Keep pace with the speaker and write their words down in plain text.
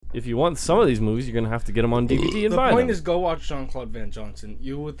if you want some of these movies, you're gonna have to get them on DVD and buy them. The point is, go watch Jean-Claude Van Johnson.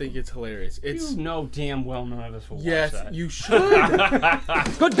 You would think it's hilarious. It's You know damn well none of us will watch yes, that. you should.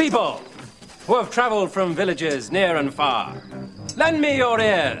 Good people who have traveled from villages near and far, lend me your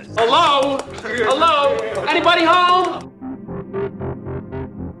ears. Hello? Hello? Anybody home?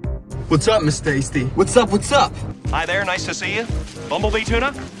 What's up, Miss Tasty? What's up? What's up? Hi there, nice to see you. Bumblebee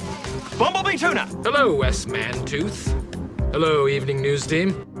Tuna? Bumblebee Tuna! Hello, S. Mantooth. Hello, Evening News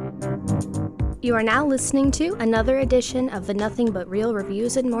Team. You are now listening to another edition of the Nothing But Real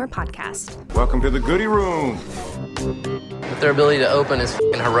Reviews and More podcast. Welcome to the goodie room. Their ability to open is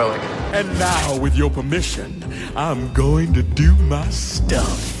f***ing heroic. And now, with your permission, I'm going to do my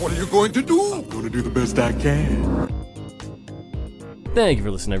stuff. What are you going to do? I'm going to do the best I can. Thank you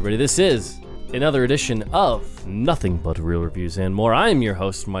for listening, everybody. This is another edition of Nothing But Real Reviews and More. I am your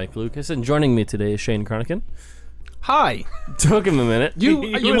host, Mike Lucas, and joining me today is Shane Cronican. Hi. Took him a minute. You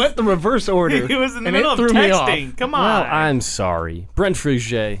went the reverse order. He was in the and middle of it threw me off. texting. Come on. Well, I'm sorry. Brent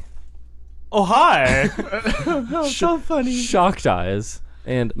Frugier. Oh, hi. So funny. Shocked Eyes.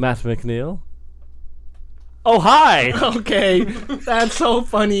 And Matt McNeil. Oh, hi. Okay, that's so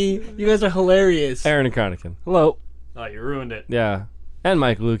funny. You guys are hilarious. Aaron Cronican. Hello. Oh, you ruined it. Yeah. And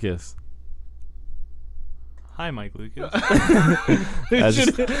Mike Lucas. Hi, Mike Lucas. You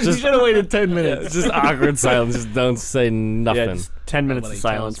should have waited 10 minutes. Just awkward silence. Just don't say nothing. Yeah, just 10 minutes Nobody of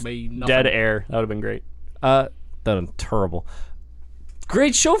silence. tells me nothing. Dead air. That would have been great. That was terrible.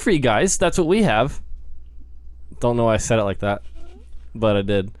 Great show for you guys. That's what we have. Don't know why I said it like that, but I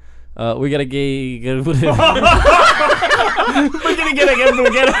did. We got a gay. We're gonna get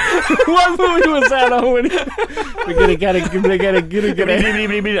it. What movie was that, Owen? We're gonna get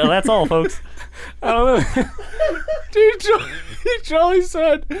it. That's all, folks. I don't know. Charlie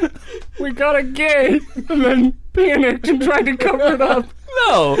said, we got a gay, and then panicked and tried to cover it up.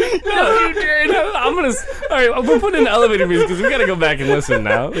 No, you did. I'm gonna. All right, we're putting in elevator music because we gotta go back and listen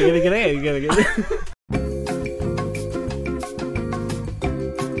now. You gotta get it. You gotta get it.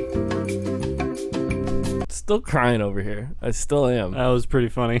 Still crying over here. I still am. That was pretty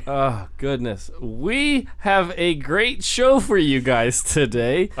funny. Oh, goodness. We have a great show for you guys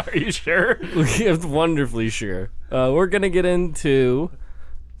today. Are you sure? We are wonderfully sure. We're going to get into...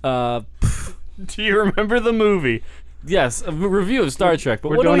 Do you remember the movie? Yes, a review of Star Trek.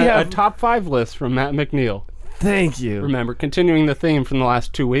 But We're what do doing we a have? top 5 list from Matt McNeil. Thank you. Remember, continuing the theme from the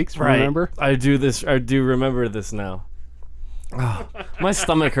last 2 weeks, remember? I do remember this now. Oh, my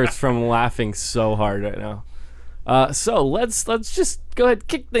stomach hurts from laughing so hard right now. So let's just go ahead,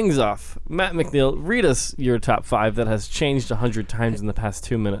 kick things off. Matt McNeil, read us your top 5 that has changed 100 times in the past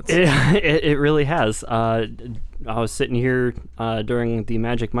 2 minutes. It really has. I was sitting here during the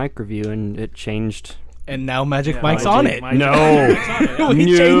Magic Mike review, and it changed. And now Magic Mike's on it. No,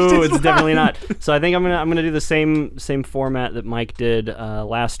 changed his it's definitely not. So I think I'm gonna do the same format that Mike did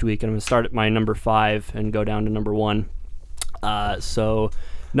last week, and I'm gonna start at my number 5 and go down to number 1. So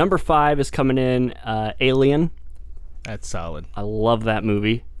number 5 is coming in, Alien. That's solid. I love that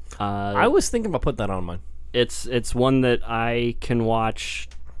movie. I was thinking about putting that on mine. It's one that I can watch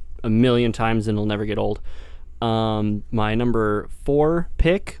a million times and it'll never get old. My number 4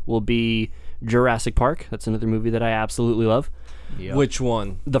 pick will be Jurassic Park. That's another movie that I absolutely love. Yep. Which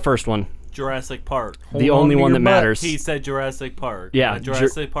one? The first one. Jurassic Park. The only one that matters. He said Jurassic Park. Yeah,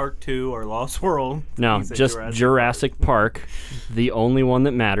 Jurassic Park 2 or Lost World. No, He said just Jurassic Park. The only one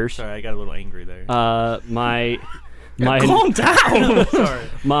that matters. Sorry, I got a little angry there. My calm down. Sorry.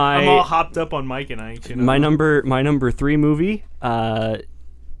 I'm all hopped up on Mike and Ike. You know? My number 3 movie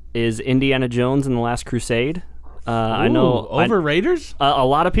is Indiana Jones and the Last Crusade. I know over Raiders. A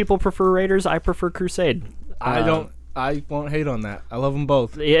lot of people prefer Raiders. I prefer Crusade. I won't hate on that. I love them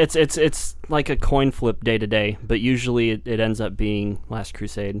both. It's like a coin flip day to day, but usually it ends up being Last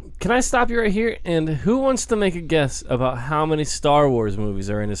Crusade. Can I stop you right here? And who wants to make a guess about how many Star Wars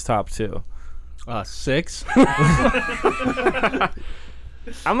movies are in his top 2? 6.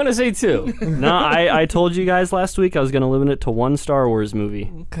 I'm gonna say 2. No, I told you guys last week I was gonna limit it to 1 Star Wars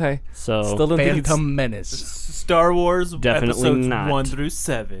movie. Okay. So Still don't think it's... Phantom Menace. Star Wars Definitely episodes not. 1 through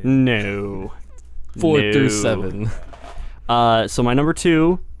 7. No. 4 through 7. So my number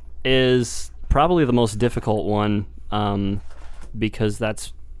 2 is probably the most difficult one, because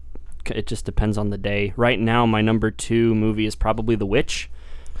it just depends on the day. Right now, my number 2 movie is probably The Witch.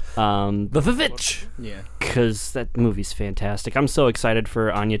 The Witch. Yeah. Because that movie's fantastic. I'm so excited for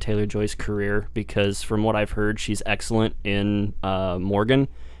Anya Taylor-Joy's career because from what I've heard, she's excellent in Morgan,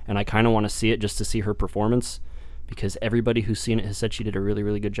 and I kind of want to see it just to see her performance because everybody who's seen it has said she did a really,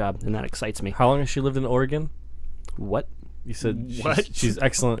 really good job, and that excites me. How long has she lived in Oregon? What? You said What? she's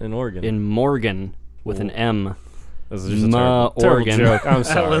excellent in Oregon. In Morgan with an M. This is just a terrible Oregon. joke. I'm That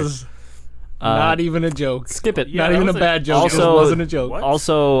sorry. was not even a joke. Skip it. Not even a bad joke. It just wasn't a joke.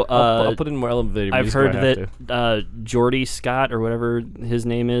 Also, I'll put in more elevator I've music heard if I have that Jordy Scott or whatever his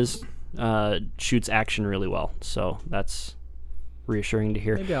name is shoots action really well. So that's reassuring to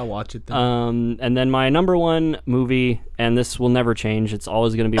hear. Maybe I'll watch it then. And then my number one movie, and this will never change, it's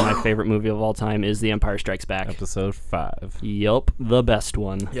always going to be my favorite movie of all time, is The Empire Strikes Back. Episode 5. Yup, the best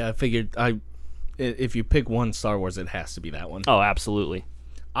one. Yeah, I figured if you pick one Star Wars, it has to be that one. Oh, absolutely.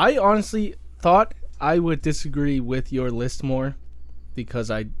 I honestly thought I would disagree with your list more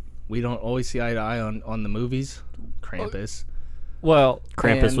because we don't always see eye to eye on the movies. Krampus. Well,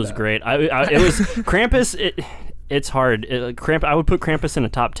 Krampus was great. It was Krampus. It's hard. I would put Krampus in a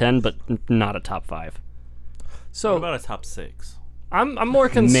top 10, but not a top 5. So what about a top 6? I'm more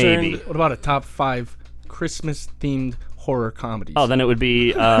concerned. Maybe. What about a top 5 Christmas themed horror comedies? Oh, then it would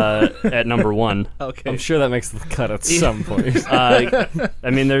be at number 1. Okay. I'm sure that makes the cut at some point. I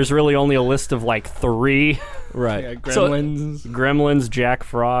mean, there's really only a list of like 3. Right. Yeah, Gremlins. Gremlins, Jack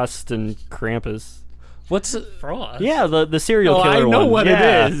Frost, and Krampus. What's Frost? Yeah, the serial killer I know one. what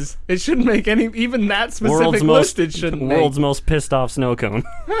Yeah. it is. It shouldn't make even that specific list. It shouldn't world's make. most pissed off snow cone.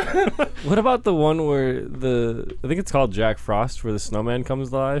 What about the one where I think it's called Jack Frost, where the snowman comes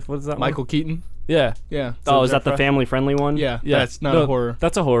to life? What is that? Michael Keaton. Yeah. Yeah. Oh, is that the family friendly one? Yeah. That's not a horror.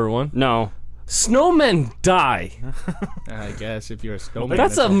 That's a horror one. No. Snowmen die. I guess if you're a snowman.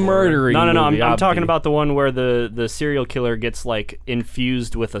 That's a horror. murdering. No. movie, I'm talking obvi. about the one where the serial killer gets like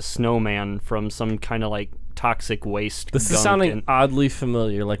infused with a snowman from some kind of like toxic waste. This is gunk sounding and- oddly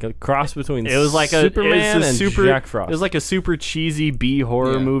familiar, like a cross between It was like Superman a and super, Jack Frost. It was like a super cheesy B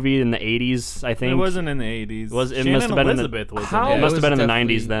horror Yeah. movie in the 80s, I think. It wasn't in the 80s. It must Shannon have been in the- Elizabeth was How- in It it. must have been in the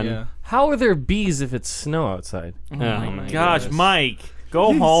definitely- 90s then. Yeah. How are there bees if it's snow outside? Oh my Gosh, goodness. Mike,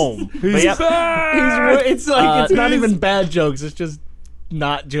 go home. But yeah, It's like it's not even bad jokes. It's just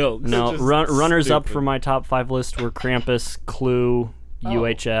not jokes. no, It's just runners up stupid. for my top 5 list were Krampus, Clue,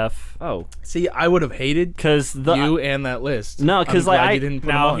 UHF. Oh, See, I would have hated Because you and that list. No, 'cause, I'm glad like, you didn't put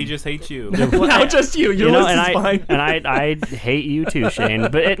Now them on. he just hates you. now just you. Your you know, list and is fine. I hate you too, Shane.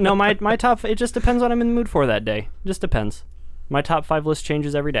 But my top. It just depends what I'm in the mood for that day. Just depends. My top 5 list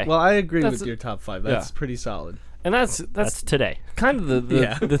changes every day. Well, I agree That's with a- your top 5. That's yeah. pretty solid. and that's that's today. kind of the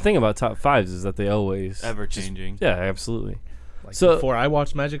Yeah. the thing about top 5s is that they always Ever changing. Yeah, absolutely. Like So- before I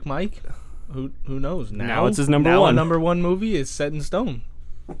watched Magic Mike, who knows? Now it's his number now one. A number 1 movie is set in stone.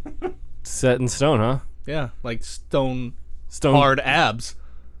 Set in stone, huh? Yeah, like stone Stone hard abs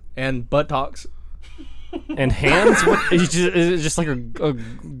and buttocks. and hands. What is it just like a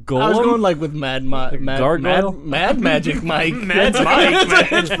golem? I was going like with Mad gargoyle? Mad Magic Mike. Mad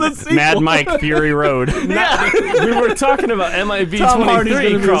Mike. It's the sequel. Mad Mike Fury Road. we were talking about MIB Tom Hardy's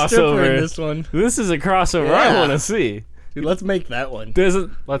 23 gonna be a stripper crossover. in this one. This is a crossover I Yeah. want to see. Dude, let's make that one. There's a,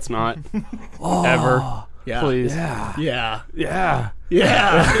 Let's not. Ever. Yeah. Please. Yeah. yeah.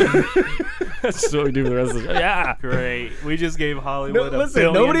 Yeah. That's what we do for the rest of the show. Yeah. Great. We just gave Hollywood Listen,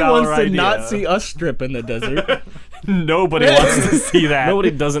 $1 nobody billion wants to idea. not see us strip in the desert. Nobody wants to see that.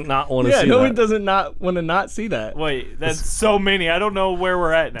 Nobody doesn't not want to Yeah, see nobody that. doesn't not want to not see that. Wait, that's so many. I don't know where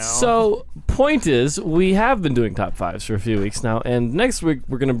we're at now. So, point is, we have been doing top 5s for a few weeks now, and next week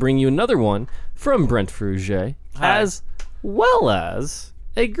we're going to bring you another one from Brent Fruget, Hi. as well as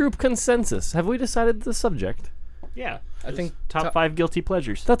a group consensus. Have we decided the subject? Yeah. I think Top 5 guilty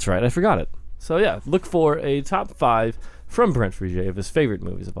pleasures. That's right, I forgot it. So yeah, look for a top 5 from Brent Fruget of his favorite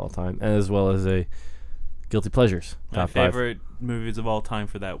movies of all time, as well as a guilty pleasures my top 5. favorite movies of all time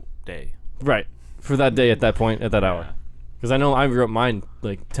for that day. Right, for that day, at that point, at that hour. Because I know I wrote mine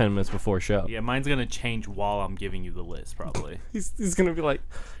like 10 minutes before show. Yeah, mine's gonna change while I'm giving you the list, probably. He's gonna be like,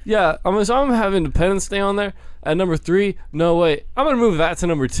 yeah, I'm gonna have Independence Day on there at number 3. No, wait, I'm gonna move that to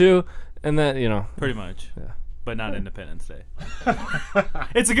number 2, and then Pretty much. Yeah. But not Independence Day.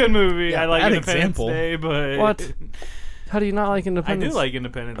 It's a good movie. Yeah, I like bad Independence example. Day, but What? How do you not like I Independence? do like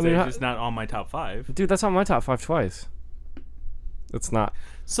Independence I mean, Day, how- just not on my top 5. Dude, that's on my top 5 twice. It's not.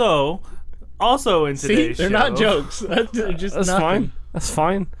 So, also in see, today's they're show, not jokes. They're just That's nothing. fine. That's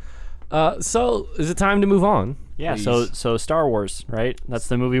fine. So is it time to move on? Yeah, Please. so Star Wars, right? That's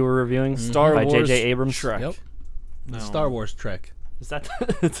the movie we're reviewing. Star by Wars J.J. Abrams. Shrek. Yep. No. Star Wars Trek. Is that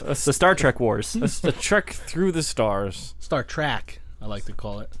the Star Trek Wars? It's a trek through the stars. Star Trek, I like to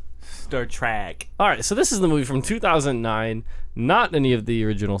call it. Star Trek. All right, so this is the movie from 2009, not any of the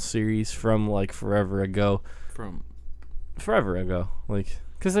original series from like forever ago. Like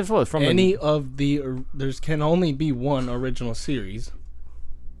because there's what from Any of the there's can only be one original series.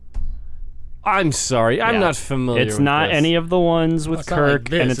 I'm sorry, I'm not familiar. It's with not this. any of the ones with it's not like Kirk,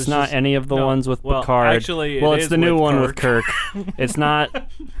 this, and it's not just- any of the ones with well, Picard. actually, it well, it's is the new with one with Kirk. It's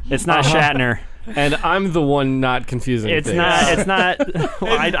not. It's not Shatner. And I'm the one not confusing. It's things. not. It's not.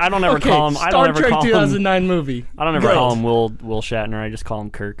 Well, I don't ever call him. I Star don't ever Trek call him. 2009 movie. I don't ever Right. call him Will Shatner. I just call him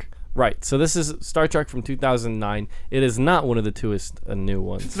Kirk. Right. So this is Star Trek from 2009. It is not one of the newest new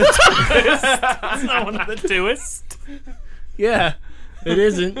ones. It's not one of the newest. Yeah, it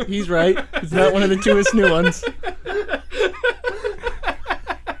isn't. He's right. It's not one of the newest new ones.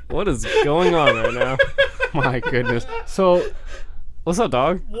 What is going on right now? My goodness. So, What's up,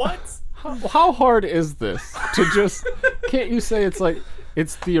 dog? What? how hard is this to just? Can't you say it's like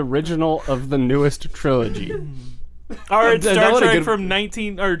it's the original of the newest trilogy? Or it's That Star would've Trek good-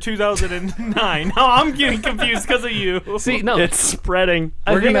 from 2009. Oh, I'm getting confused because of you. See, no, It's spreading.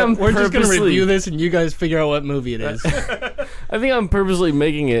 I think I'm We're just gonna purposely- review this, and you guys figure out what movie it is. I think I'm purposely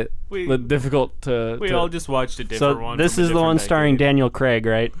making it difficult to. We to- all just watched a different So one. this from a is the one different starring decade. Daniel Craig,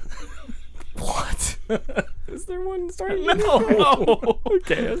 right? What? Is there one starting? No.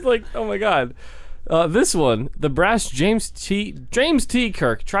 Okay, I was like, oh my god. This one, the brash James T.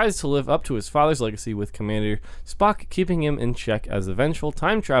 Kirk tries to live up to his father's legacy with Commander Spock keeping him in check as the vengeful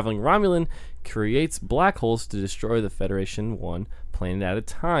time-traveling Romulan creates black holes to destroy the Federation one planet at a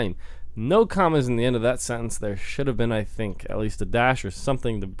time. No commas in the end of that sentence. There should have been, I think, at least a dash or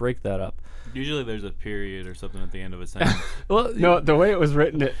something to break that up. Usually there's a period or something at the end of a sentence. Well, No, the way it was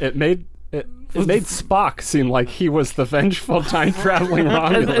written, it made Spock seem like he was the vengeful time traveling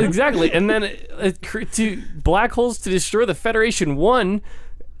Romulan. exactly. And then to black holes to destroy the Federation one,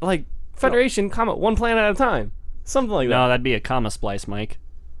 like Federation, comma, one planet at a time, something like that. No, that'd be a comma splice, Mike.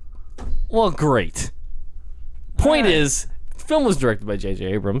 Well, great. Point is, the film was directed by J.J.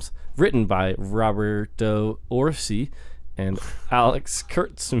 Abrams, written by Roberto Orci and Alex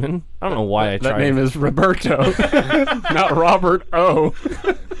Kurtzman. I don't know why I tried. That name is Roberto, not Robert O.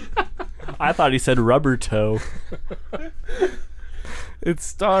 I thought he said rubber toe. It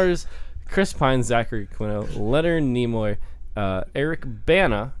stars Chris Pine, Zachary Quino, Leonard Nimoy, Eric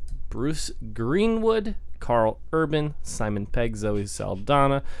Bana, Bruce Greenwood, Carl Urban, Simon Pegg, Zoe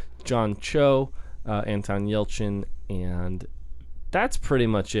Saldana, John Cho, Anton Yelchin, and that's pretty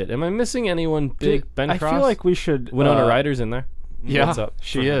much it. Am I missing anyone big? Ben I Cross? feel like we should. Winona Ryder's in there. Yeah, What's up?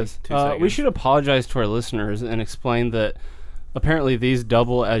 she is. 2 We seconds. should apologize to our listeners and explain that apparently these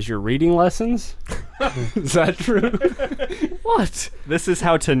double as your reading lessons. Is that true? What? This is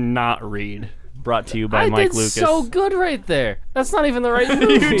how to not read. Brought to you by I Mike did Lucas. so good right there. That's not even the right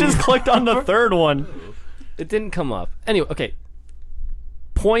movie. You just clicked on the third one. It didn't come up. Anyway, okay.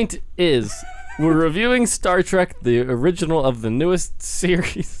 Point is, we're reviewing Star Trek, the original of the newest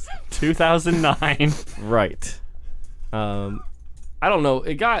series. 2009. Right. I don't know.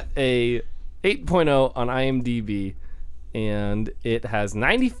 It got a 8.0 on IMDb, and it has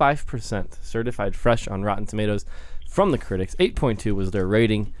 95% certified fresh on Rotten Tomatoes from the critics. 8.2 was their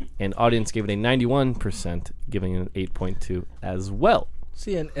rating, and audience gave it a 91%, giving it an 8.2 as well.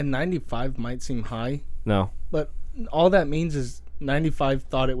 See, and 95 might seem high, No. but all that means is 95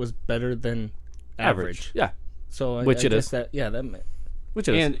 thought it was better than average. Yeah. So I Which it guess is. That, yeah, that meant. Which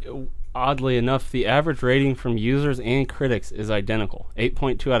it is. And oddly enough, the average rating from users and critics is identical.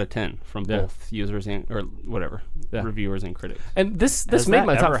 8.2 out of 10 from Yeah. both users and or whatever Yeah. reviewers and critics. And this Has made that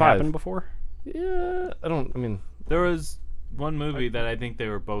my top ever 5. happened before? Yeah, I mean, There was one movie that I think they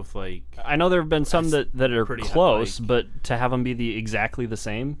were both like. I know there have been some that are pretty close, like- but to have them be exactly the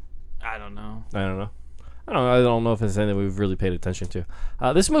same. I don't know. I don't know. I don't know if it's anything we've really paid attention to.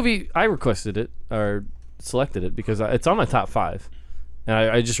 This movie, I requested it or selected it because it's on my top 5, and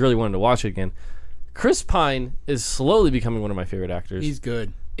I just really wanted to watch it again. Chris Pine is slowly becoming one of my favorite actors. He's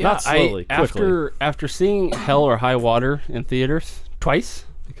good. Not slowly, quickly. After seeing Hell or High Water in theaters twice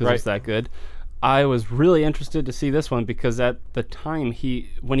because Right. it's that good, I was really interested to see this one because at the time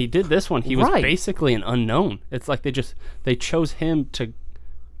when he did this one, he was Right. basically an unknown. It's like they chose him to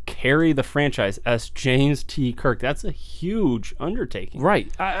carry the franchise as James T. Kirk. That's a huge undertaking.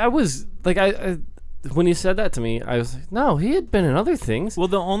 Right. I was like, I when he said that to me, I was like, no, he had been in other things. Well,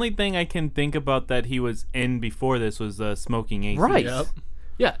 the only thing I can think about that he was in before this was Smoking Aces. Right. Yep.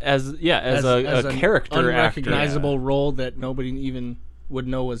 Yeah, as a an character actor. unrecognizable role that nobody even would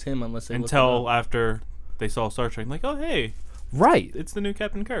know was him unless they looked Until him up. after they saw Star Trek, like, oh hey, Right. it's the new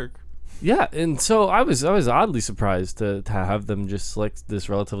Captain Kirk. Yeah, and so I was oddly surprised to have them just select this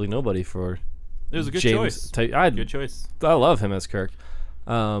relatively nobody for It was a good James. choice. Good choice. I love him as Kirk.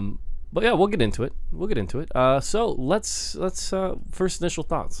 But yeah, we'll get into it. So let's first initial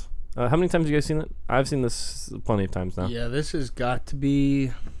thoughts. How many times have you guys seen it? I've seen this plenty of times now. Yeah, this has got to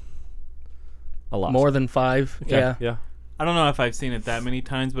be A lot. More than 5. Okay, Yeah. I don't know if I've seen it that many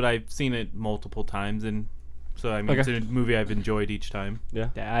times, but I've seen it multiple times, and so I mean, it's a movie I've enjoyed each time. Yeah.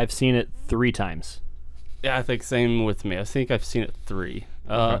 I've seen it 3 times. Yeah, I think same with me. I think I've seen it 3.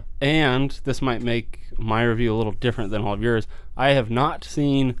 And this might make my review a little different than all of yours. I have not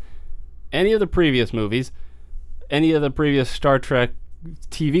seen any of the previous movies, any of the previous Star Trek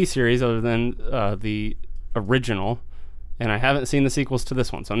TV series other than the original, and I haven't seen the sequels to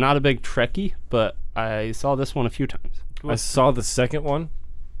this one. So I'm not a big Trekkie, but I saw this one a few times. I saw the second one.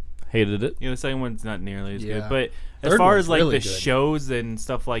 Hated it. The second one's not nearly as Yeah. good. But as Third far one's as like really the good. shows and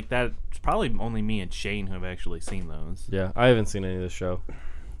stuff like that, it's probably only me and Shane who have actually seen those. Yeah, I haven't seen any of the show.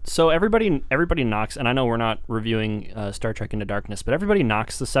 So everybody knocks, and I know we're not reviewing Star Trek Into Darkness, but everybody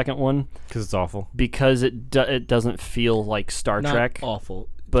knocks the second one because it's awful. Because it doesn't feel like Star Not Trek. awful,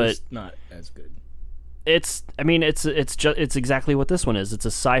 but just not as good. It's exactly what this one is. It's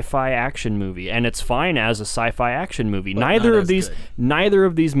a sci-fi action movie, and it's fine as a sci-fi action movie. But Neither not of as these good. neither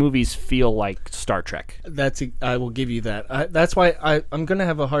of these movies feel like Star Trek. I will give you that. That's why I'm gonna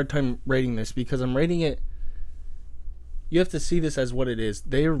have a hard time rating this, because I'm rating it. You have to see this as what it is.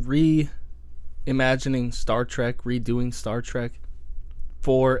 They're reimagining Star Trek, redoing Star Trek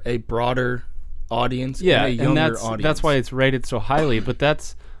for a broader audience. Yeah, and a younger and audience. that's why it's rated so highly. But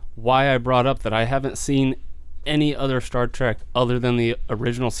that's why I brought up that I haven't seen any other Star Trek other than the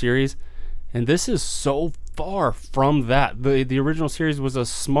original series, and this is so far from that. The original series was a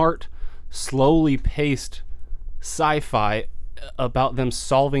smart, slowly paced sci-fi about them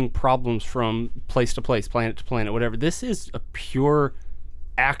solving problems from place to place, planet to planet, whatever. This is a pure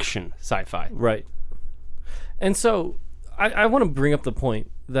action sci-fi. Right. And so I want to bring up the point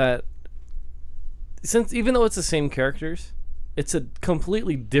that since even though it's the same characters, it's a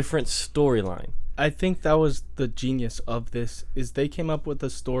completely different storyline. I think that was the genius of this, is they came up with a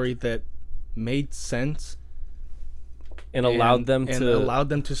story that made sense and allowed them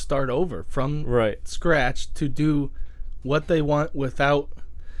to start over from scratch to do what they want without,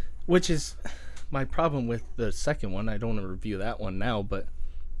 which is my problem with the second one. I don't want to review that one now, but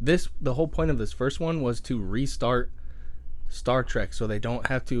the whole point of this first one was to restart Star Trek so they don't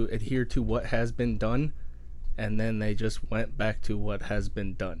have to adhere to what has been done, and then they just went back to what has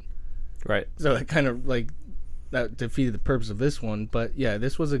been done. Right. So it kind of like that defeated the purpose of this one, but yeah,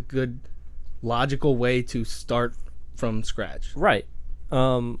 this was a good logical way to start from scratch. Right.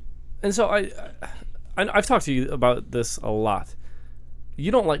 And so I've talked to you about this a lot.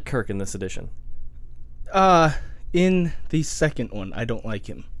 You don't like Kirk in this edition. In the second one, I don't like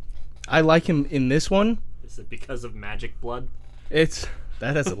him. I like him in this one. Is it because of magic blood? That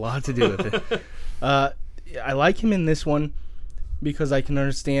has a lot to do with it. I like him in this one because I can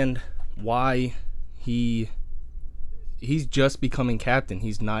understand why he's just becoming captain.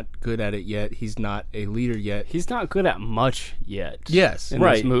 He's not good at it yet. He's not a leader yet. He's not good at much yet. Yes, in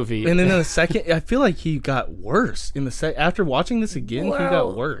this movie. And then in the second, I feel like he got worse in the after watching this again. He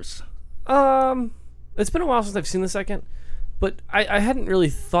got worse. It's been a while since I've seen the second, but I hadn't really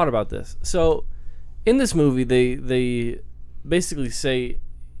thought about this. So, in this movie, they basically say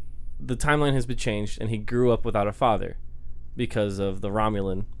the timeline has been changed, and he grew up without a father because of the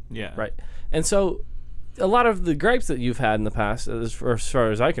Romulan. Yeah. Right. And so, a lot of the gripes that you've had in the past, as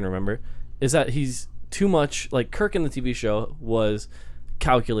far as I can remember, is that he's too much like Kirk in the TV show was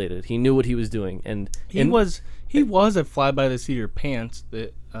calculated. He knew what he was doing, and he was a fly by the seat of your pants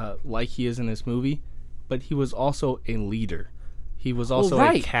that like he is in this movie, but he was also a leader. He was also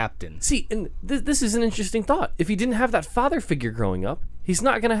a captain. See, and this is an interesting thought. If he didn't have that father figure growing up, he's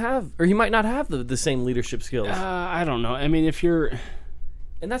not going to have, or he might not have the same leadership skills. I don't know. I mean, if you're...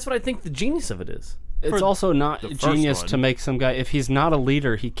 And that's what I think the genius of it is. It's also not genius to make some guy... If he's not a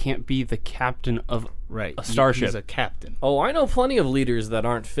leader, he can't be the captain of a starship. He's a captain. Oh, I know plenty of leaders that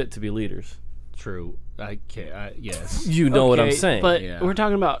aren't fit to be leaders. True. Yes. You know what I'm saying. But we're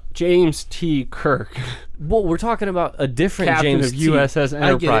talking about James T. Kirk. Well, we're talking about a different captain James of USS Enterprise.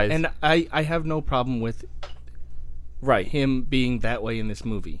 I get it, and I have no problem with him being that way in this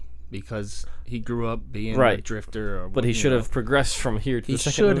movie because he grew up being a drifter. But he should have progressed from here to the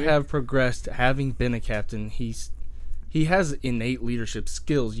second He should movie. have progressed, having been a captain. He has innate leadership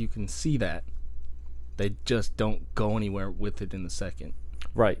skills. You can see that. They just don't go anywhere with it in the second.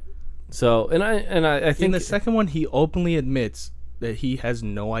 Right. So, and I think in the second one, he openly admits that he has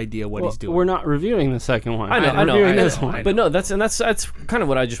no idea what he's doing. We're not reviewing the second one. I know. Reviewing this one. But no, that's kind of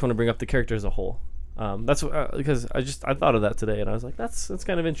what I just want to bring up, the character as a whole. That's because I thought of that today, and I was like, that's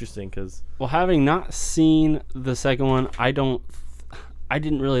kind of interesting because having not seen the second one, I didn't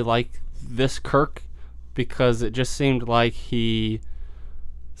really like this Kirk because it just seemed like he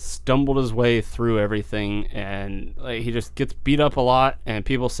stumbled his way through everything, and like, he just gets beat up a lot, and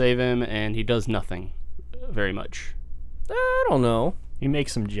people save him, and he does nothing very much. I don't know. He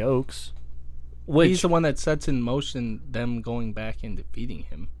makes some jokes. He's the one that sets in motion them going back and defeating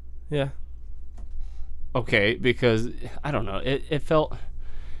him. Yeah. Okay, because I don't know. It felt.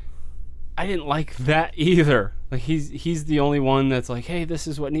 I didn't like that either. Like he's the only one that's like, hey, this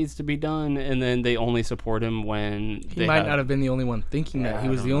is what needs to be done, and then they only support him when he might not have been the only one thinking that. He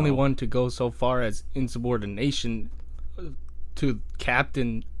was the only one to go so far as insubordination to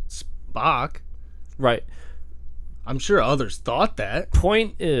Captain Spock. Right. I'm sure others thought that.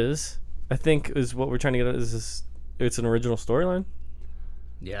 Point is, I think is what we're trying to get at is this. It's an original storyline.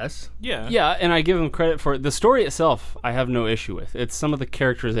 Yes. Yeah, and I give him credit for it. The story itself, I have no issue with. It's some of the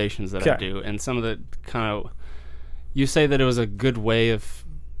characterizations that I do, and some of the kind of... You say that it was a good way of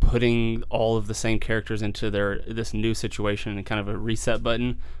putting all of the same characters into this new situation and kind of a reset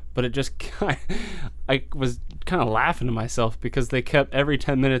button, but it just kind of... I was kind of laughing to myself because they kept every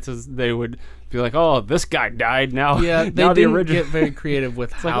 10 minutes as they would be like, oh, this guy died now. Yeah, they now didn't get very creative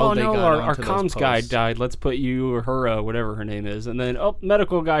with how they got our onto comms those guy posts. died. Let's put you or her, whatever her name is. And then,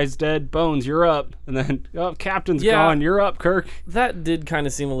 medical guy's dead. Bones, you're up. And then, captain's gone. You're up, Kirk. That did kind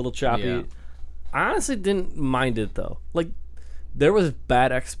of seem a little choppy. Yeah. I honestly didn't mind it, though. Like, there was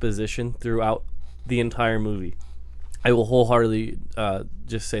bad exposition throughout the entire movie. I will wholeheartedly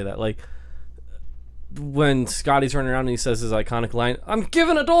just say that. Like, when Scotty's running around and he says his iconic line, "I'm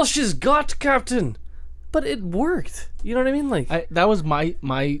giving it all she's got, Captain," but it worked. You know what I mean? Like that was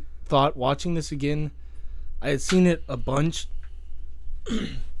my thought watching this again. I had seen it a bunch,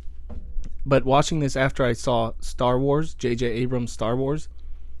 but watching this after I saw Star Wars, J.J. Abrams' Star Wars,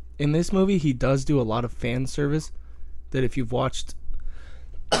 in this movie he does do a lot of fan service. That if you've watched.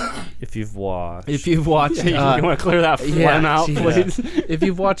 If you've watched, you want to clear that phlegm out, please. If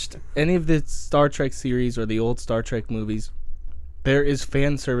you've watched any of the Star Trek series or the old Star Trek movies, there is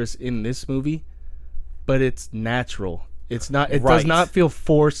fan service in this movie, but it's natural. It's not. It does not feel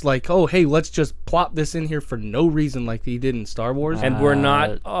forced. Like, oh, hey, let's just plop this in here for no reason, like he did in Star Wars. And we're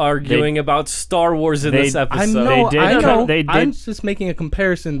not arguing about Star Wars in this episode. I know. I'm just making a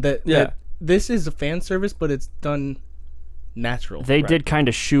comparison that this is a fan service, but it's done natural. They did kind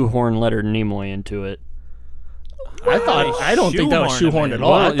of shoehorn Leonard Nimoy into it. I don't think that was shoehorned at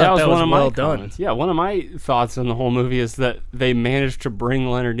all. I thought that was one of well my done. comments. Yeah, one of my thoughts on the whole movie is that they managed to bring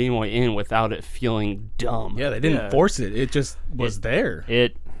Leonard Nimoy in without it feeling dumb. Yeah, they didn't force it. It just was there.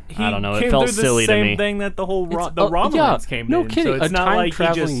 I don't know. It felt silly to me. Same thing that the whole the Romulans came in. No kidding. So it's a not time like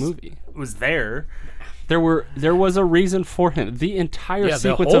traveling he just movie was there. There was a reason for him. The entire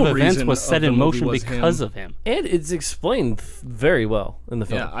sequence of events was set in motion because of him. And it's explained very well in the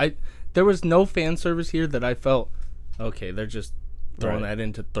film. Yeah, there was no fan service here that I felt, okay, they're just throwing that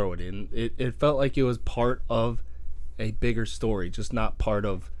in to throw it in. It felt like it was part of a bigger story, just not part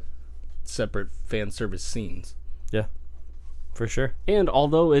of separate fan service scenes. Yeah, for sure. And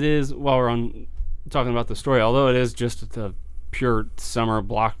although it is, while we're talking about the story, although it is just the pure summer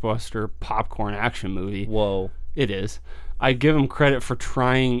blockbuster popcorn action movie. Whoa. It is. I give him credit for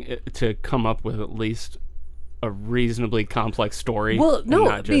trying to come up with at least a reasonably complex story. Well, no,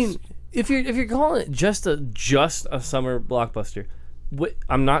 I mean, if you're calling it just a summer blockbuster,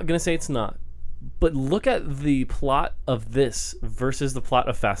 I'm not gonna say it's not, but look at the plot of this versus the plot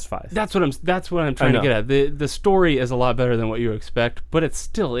of Fast Five. That's what I'm trying to get at. The story is a lot better than what you expect, but it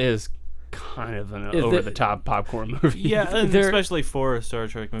still is kind of an over-the-top popcorn movie. Yeah, and especially for a Star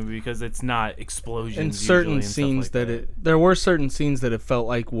Trek movie because it's not explosions. And certain scenes like there were certain scenes that it felt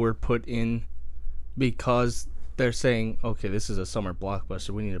like were put in because they're saying, okay, this is a summer blockbuster.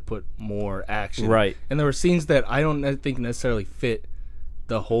 We need to put more action. Right. And there were scenes that I don't think necessarily fit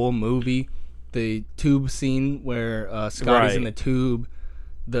the whole movie. The tube scene where Scotty's in the tube,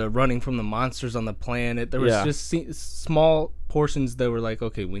 the running from the monsters on the planet. There was just small portions that were like,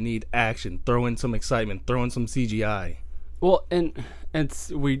 okay, we need action. Throw in some excitement. Throw in some CGI. Well, and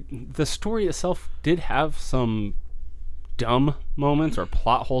the story itself did have some dumb moments or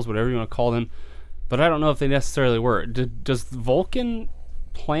plot holes, whatever you want to call them, but I don't know if they necessarily were. Does Vulcan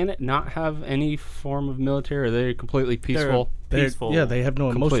planet not have any form of military? Are they completely peaceful? Peaceful. Yeah, they have no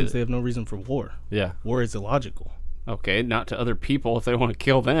emotions. They have no reason for war. Yeah. War is illogical. Okay, not to other people if they want to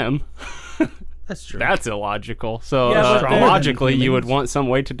kill them. That's true. That's illogical. So logically, you would want some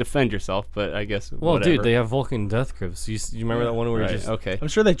way to defend yourself, but I guess whatever. Dude, they have Vulcan death grips. You remember that one where okay. I'm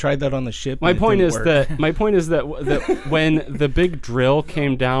sure they tried that on the ship. My point is that when the big drill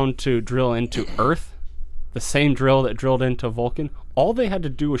came down to drill into Earth, the same drill that drilled into Vulcan, all they had to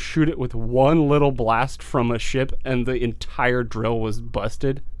do was shoot it with one little blast from a ship, and the entire drill was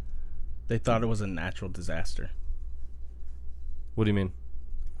busted. They thought it was a natural disaster. What do you mean?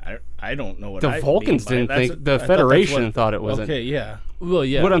 I don't know what the Vulcans didn't think. The Federation thought it wasn't. Okay, yeah. Well,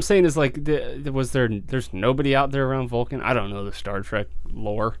 yeah. What I'm saying is, like, there's nobody out there around Vulcan? I don't know the Star Trek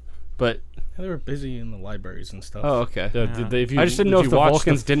lore, but... They were busy in the libraries and stuff. Oh, okay. I just didn't know if the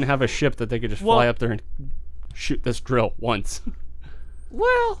Vulcans didn't have a ship that they could just fly up there and shoot this drill once.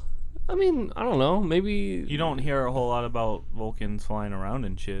 Well, I mean, I don't know. Maybe you don't hear a whole lot about Vulcans flying around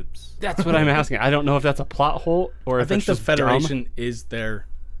in ships. That's what I'm asking. I don't know if that's a plot hole or if it's just the Federation dumb. Is their.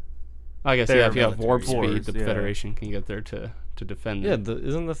 I guess if you have warp speed, the Federation can get there to defend them. Yeah,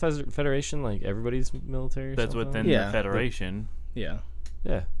 isn't the Federation like everybody's military? That's within the Federation. Yeah.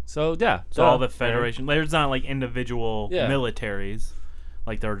 Yeah. So yeah. So all the Federation. There's not like individual militaries,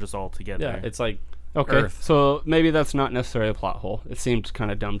 like they're just all together. Yeah. It's like okay. Earth. So maybe that's not necessarily a plot hole. It seemed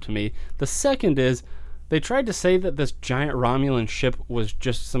kind of dumb to me. The second is they tried to say that this giant Romulan ship was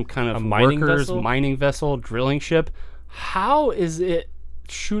just some kind of mining vessel, drilling ship. How is it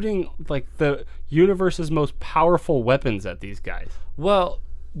shooting like the universe's most powerful weapons at these guys? Well,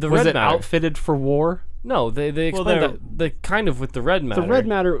 was it outfitted for war? No, they explained that they kind of with the red matter. The red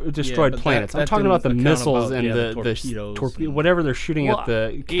matter destroyed planets. I'm talking about the missiles and the torpedoes, whatever they're shooting at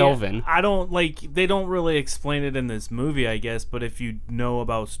the Kelvin. I don't they don't really explain it in this movie, I guess. But if you know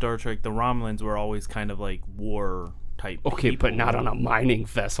about Star Trek, the Romulans were always kind of like war type. Okay, people. But not on a mining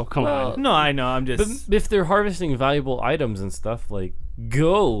vessel. Come on. No, I know. I'm just. But if they're harvesting valuable items and stuff like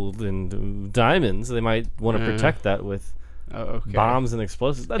gold and diamonds, they might want to protect that with. Bombs and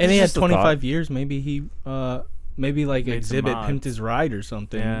explosives. That's and he had 25 years. Maybe he, like Exhibit pimped his ride or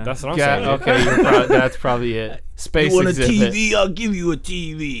something. Yeah. That's what I'm saying. Okay, that's probably it. Space You want Exhibit. a TV? I'll give you a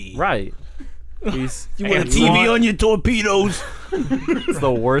TV. Right. You want a TV on your torpedoes? It's the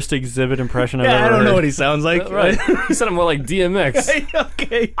worst Exhibit impression I've ever heard. I don't know heard. what he sounds like. Right. He sounded more like DMX.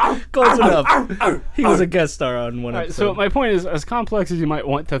 Okay, close enough. He was a guest star on one episode. So my point is, as complex as you might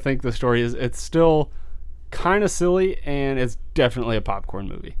want to think the story is, it's still kind of silly, and it's definitely a popcorn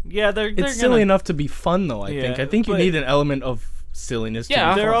movie. Yeah, it's silly enough to be fun, though. I think you need an element of silliness.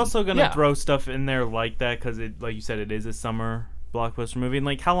 Yeah, they're fun. also gonna throw stuff in there like that because it, like you said, it is a summer blockbuster movie. And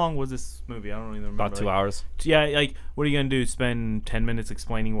like, how long was this movie? I don't even remember. About 2 hours. Yeah, like, what are you gonna do? Spend 10 minutes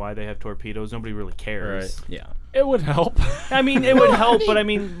explaining why they have torpedoes? Nobody really cares. Right. Yeah. It would help. I mean, it would help, but I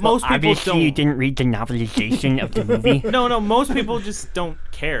mean, most people obviously don't. You didn't read the novelization of the movie. No, most people just don't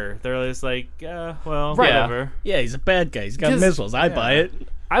care. They're just like, well, whatever. Yeah, he's a bad guy. He's got missiles. I buy it.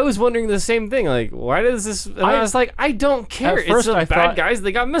 I was wondering the same thing. Like, why does this? And I was like, I don't care. At first, it's bad guys.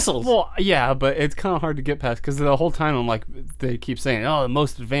 They got missiles. Well, yeah, but it's kind of hard to get past because the whole time I'm like, they keep saying, "Oh, the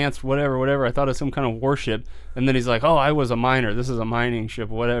most advanced, whatever." I thought it was some kind of warship, and then he's like, "Oh, I was a miner. This is a mining ship,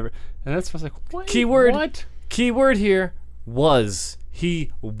 whatever." And that's just like, what? Keyword here was.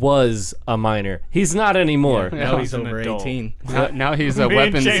 He was a miner. He's not anymore. Yeah, now he's over 18. Now he's a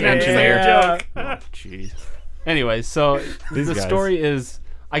weapons engineer. Jeez. Anyway, so the story is.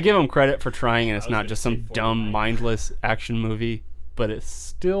 I give him credit for trying, and it's not just some dumb, mindless action movie, but it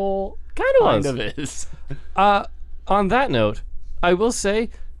still kind of is. On that note, I will say,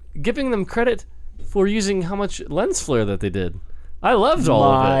 giving them credit for using how much lens flare that they did. I loved all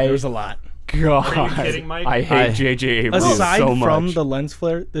of it. There was a lot. God, are you kidding, Mike? I hate J.J. Abrams so much. Aside from the lens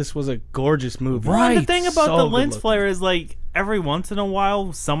flare, this was a gorgeous movie. Right. The thing about the lens flare is like every once in a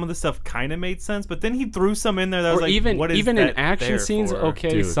while, some of the stuff kind of made sense, but then he threw some in there that was like, what is even that in action scenes, for? okay,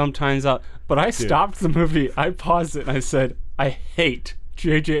 Dude. sometimes out. But I stopped the movie, I paused it, and I said, I hate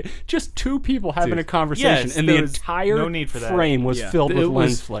JJ. Just two people having a conversation, and the entire frame was filled with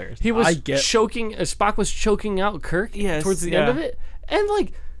lens flares. He was choking. Spock was choking out Kirk towards the end of it, and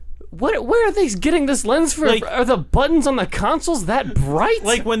like. Where are they getting this lens for? Like, are the buttons on the consoles that bright?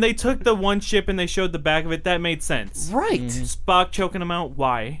 Like when they took the one ship and they showed the back of it, that made sense. Right. Spock choking him out.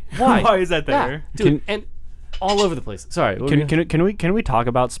 Why? Why? Why is that there? Yeah. Dude, and all over the place. Sorry. Can we talk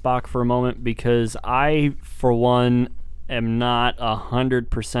about Spock for a moment? Because I, for one, am not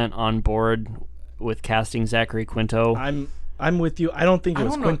 100% on board with casting Zachary Quinto. I'm with you. I don't think it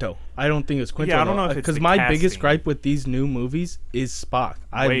was Quinto. I don't think it was Quinto. Yeah, I don't know if it's because my biggest gripe with these new movies is Spock.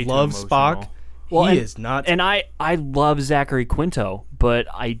 I love Spock. Well, he is not. And I love Zachary Quinto, but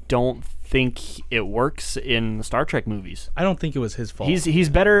I don't think it works in the Star Trek movies. I don't think it was his fault. He's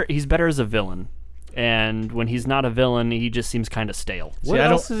better as a villain. And when he's not a villain, he just seems kind of stale. See,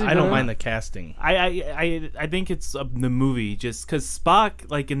 I don't mind the casting. I think it's the movie, just because Spock,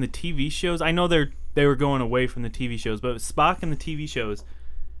 like in the TV shows, I know they were going away from the TV shows, but Spock in the TV shows,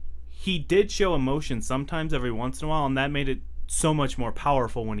 he did show emotion sometimes every once in a while, and that made it so much more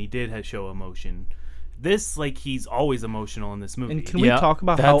powerful when he did show emotion. This, like, he's always emotional in this movie. And can we talk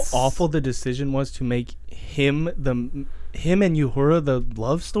about how awful the decision was to make him and Uhura the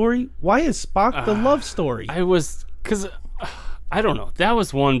love story? Why is Spock the love story? Because I don't know. That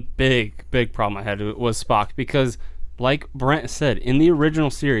was one big problem I had was Spock, because like Brent said, in the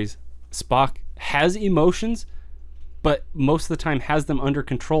original series, Spock has emotions, but most of the time has them under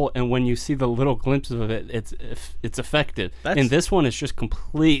control, and when you see the little glimpses of it, it's effective. In this one, it's just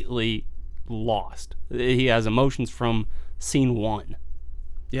completely lost. He has emotions from scene 1.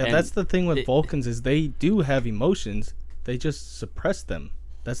 Yeah, and that's the thing with Vulcans is they do have emotions. They just suppress them.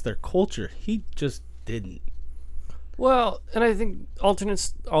 That's their culture. He just didn't. Well, and I think alternate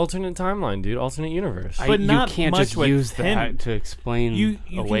timeline, dude, alternate universe. But not you can't much just with use him. that to explain You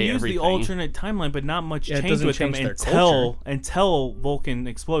away can use everything. the alternate timeline, but not much it changed doesn't with change him their until Vulcan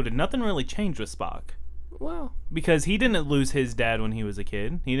exploded. Nothing really changed with Spock. Well, because he didn't lose his dad when he was a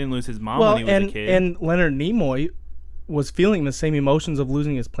kid. He didn't lose his mom when he was a kid. And Leonard Nimoy was feeling the same emotions of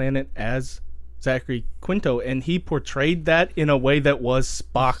losing his planet as Zachary Quinto, and he portrayed that in a way that was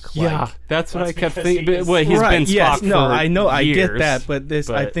Spock-like. Yeah, that's what I kept thinking. Well, he's been Spock yes, for no, I know, years, I get that, but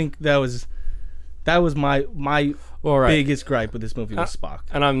I think that was my biggest gripe with this movie was Spock.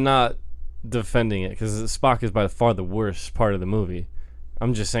 And I'm not defending it because Spock is by far the worst part of the movie.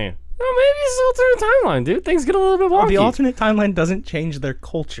 I'm just saying, maybe it's alternate timeline, dude. Things get a little bit wonky. The alternate timeline doesn't change their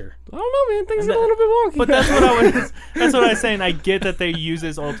culture. I don't know, man. Things get a little bit wonky. But that's what I was saying. I get that they use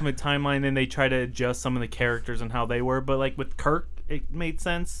this alternate timeline and they try to adjust some of the characters and how they were. But like with Kirk, it made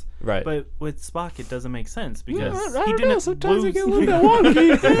sense. Right. But with Spock, it doesn't make sense because I he don't didn't know. Sometimes lose. it get a little bit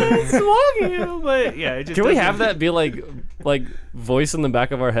wonky. It's wonky, but yeah. It just Can we have that be like voice in the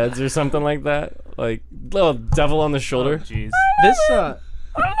back of our heads or something like that? Like little devil on the shoulder. Jeez. This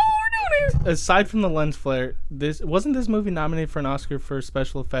I don't know what we're doing here. Aside from the lens flare, wasn't this movie nominated for an Oscar for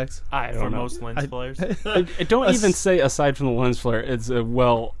special effects? I don't know. Most lens flares. Don't even say aside from the lens flare. It's a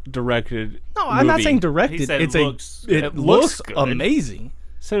well-directed No, I'm not movie. saying directed. He said it looks good. amazing.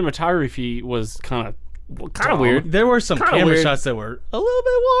 Cinematography was kind of weird. There were some Kinda camera weird. shots that were a little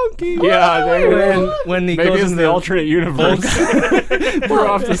bit wonky. Yeah, when he maybe goes it's in the alternate universe. We're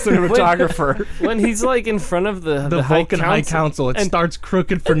off the cinematographer. When he's like in front of the Vulcan High Council, it starts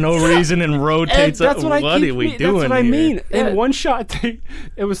crooked for no reason and rotates. That's what are we doing? That's what I mean. Yeah. In one shot,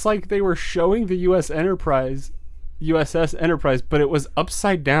 it was like they were showing the USS Enterprise, but it was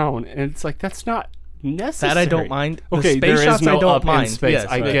upside down, and it's like that's not necessary. That I don't mind. The Okay, space there is shots no I don't up mind. in space. Yes,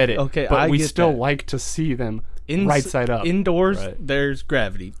 I right. get it. Okay, but I we get still that. like to see them right side up. Indoors, Right. there's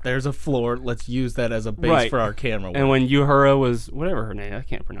gravity. There's a floor. Let's use that as a base Right. for our camera. And when Uhura was whatever her name, I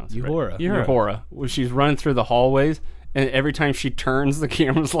can't pronounce it. Uhura. Right. Uhura. When she's running through the hallways, and every time she turns, the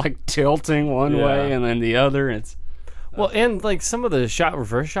camera's like tilting one way and then the other. It's Well, and like some of the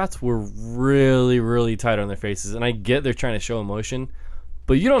reverse shots were really, really tight on their faces, and I get they're trying to show emotion,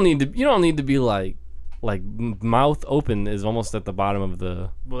 but you don't need to be like mouth open is almost at the bottom of the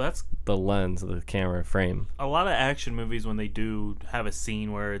lens of the camera frame. A lot of action movies, when they do have a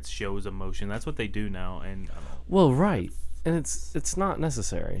scene where it shows emotion, that's what they do now. And well, right, and it's not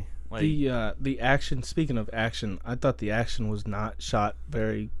necessary. Like, the action. Speaking of action, I thought the action was not shot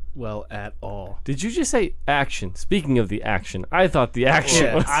very well at all. Did you just say action? Speaking of the action, I thought the action.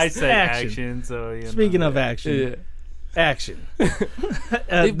 Yeah, was I said action. So speaking of action, Yeah. action.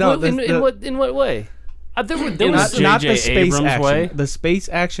 No, in what way? There was not the J.J. space Abrams action. way? The space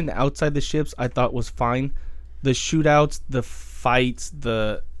action outside the ships I thought was fine. The shootouts, the fights,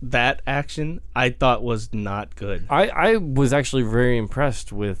 that action I thought was not good. I was actually very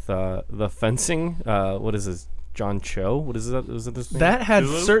impressed with the fencing. What is this? John Cho? What is that? Was it this name? That had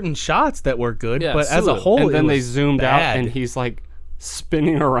Sulu? certain shots that were good, Yeah, but as a Sulu. whole, and then it they was zoomed bad. out, and he's like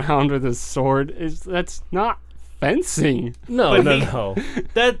spinning around with his sword. That's not fencing. No.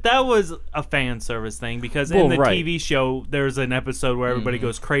 That was a fan service thing because in the TV show there's an episode where everybody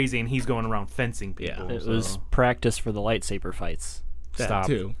goes crazy and he's going around fencing people. It was practice for the lightsaber fights. Stop.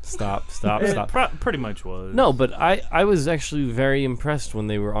 too. Stop. It pretty much was. No, but I was actually very impressed when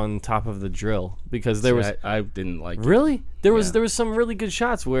they were on top of the drill because there was I didn't like really there was some really good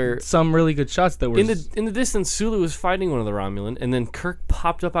shots where some really good shots that were in the distance Sulu was fighting one of the Romulan and then Kirk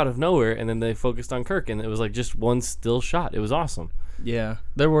popped up out of nowhere and then they focused on Kirk and it was like just one still shot. It was awesome. Yeah,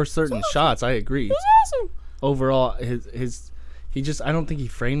 there were certain shots. I agree. It was awesome. Overall, he just I don't think he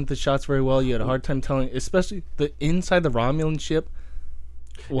framed the shots very well. You had a hard time telling, especially the inside the Romulan ship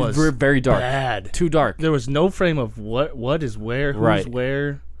was very dark. Bad. Too dark. There was no frame of what is where, who's Right.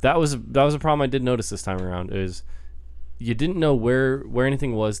 where. That was a problem I did notice this time around is you didn't know where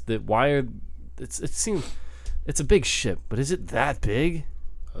anything was. That why are it seemed it's a big ship, but is it that big?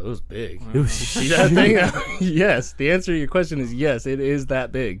 Oh, it was big. It was See that thing? Yes. The answer to your question is yes. It is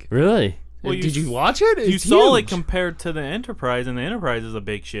that big. Really? Well, Did you watch it? You It's saw it huge. compared to the Enterprise, and the Enterprise is a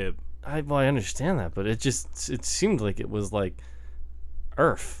big ship. I understand that, but it seemed like it was like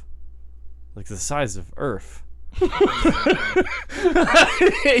Earth, like the size of Earth.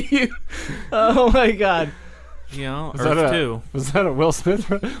 Oh my god. You know, Was Earth that a- 2. Was that a Will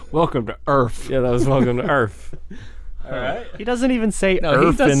Smith? Welcome to Earth. Yeah, that was Welcome to Earth. All right. He doesn't even say No,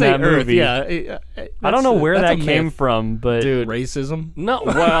 Earth he does in say that Earth. movie. Yeah. I don't know where that's that a came myth. from, but Dude, Racism? no,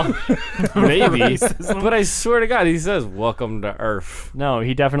 well, maybe, but I swear to God, he says "Welcome to Earth." no,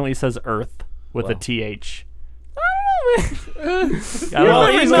 he definitely says Earth with Well. a TH. What's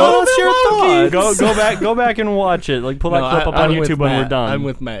your thoughts? Go back and watch it. Like pull that No, clip up I'm on with YouTube when we're Matt. done. I'm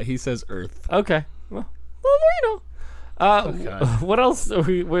with Matt. He says Earth. Okay, well, you know. What else? What else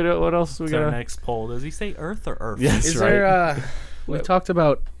we What's our got? next poll? Does he say Earth or Earth? Yes, Is right. there we talked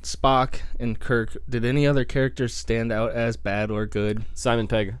about Spock and Kirk. Did any other characters stand out as bad or good? Simon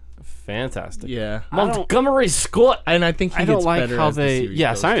Pegg, fantastic. Yeah. Montgomery Scott, And I think he I don't gets like better how as the they. series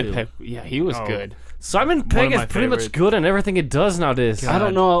Yeah, goes, Simon too. Pegg. Yeah, he was good. Simon Pegg of is my pretty much favorites. good in everything he does nowadays. I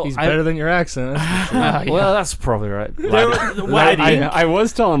don't know. He's better than your accent. that's for sure. Well, that's probably right. I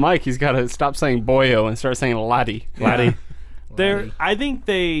was telling Mike he's got to stop saying boyo and start saying laddie. Laddie. I think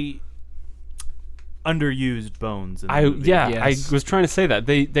they underused Bones. In the movie. Yes. I was trying to say that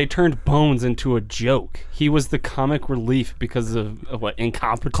they turned Bones into a joke. He was the comic relief because of what,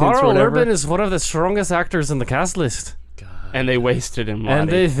 incompetence or Carl whatever. Urban is one of the strongest actors in the cast list, and they wasted him. and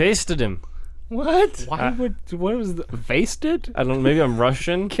Laddie. they wasted him. What? what was the, wasted? I don't. Maybe I'm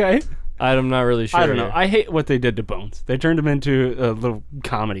Russian. Okay, I'm not really sure. I don't know. here. I hate what they did to Bones. They turned him into a little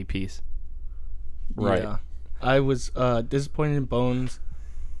comedy piece. Right. Yeah. I was disappointed in Bones.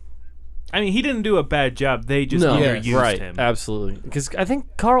 I mean, he didn't do a bad job. They just No, underused right, him. absolutely. Because I think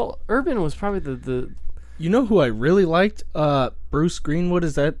Carl Urban was probably the You know who I really liked? Bruce Greenwood,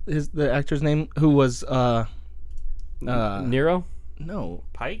 is that the actor's name? Who was Nero. No,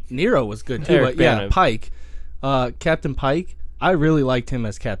 Pike? Nero was good too. Eric But yeah, Bana. Pike, Captain Pike. I really liked him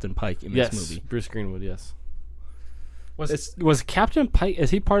as Captain Pike in Yes, this movie. Bruce Greenwood. Yes. Was Captain Pike? Is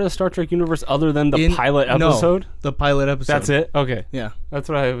he part of the Star Trek universe other than the pilot episode? No, the pilot episode. That's it. Okay, Yeah, that's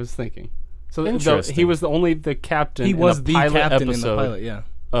what I was thinking. So Interesting. he was only the captain. he in was a the pilot captain episode in the pilot. Yeah,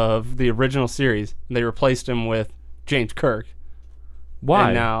 of the original series. And they replaced him with James Kirk. Why?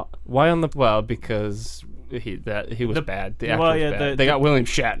 And now, Why on the? well, because he was bad. The actor well, was yeah, bad. the- They got William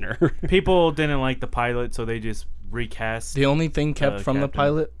Shatner. People didn't like the pilot, so they just recast. the only thing kept from the Captain.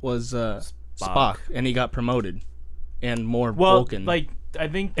 pilot was Spock, and he got promoted, and more Well, Vulcan. like I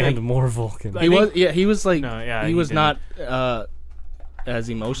think And more Vulcan. I he think- was, he was like, No, yeah, he he was didn't. not as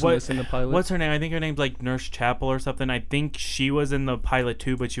emotionless in the pilot. What's her name? I think her name's like Nurse Chapel or something. I think she was in the pilot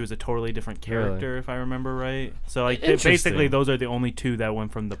too, but she was a totally different character, if I remember right. So like Interesting. basically, those are the only two that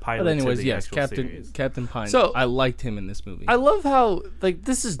went from the pilot. But anyways, to the yes, actual series. Captain Pine. So- I liked him in this movie. I love how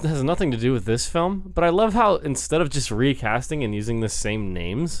has nothing to do with this film, but I love how instead of just recasting and using the same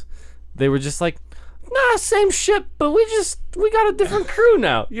names, they were just like, nah, same ship, but we got a different crew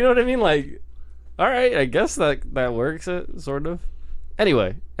now. You know what I mean? Like, all right, I guess that works, sort of.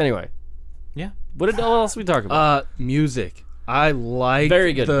 Anyway, Yeah. what else we talk about? Music. I liked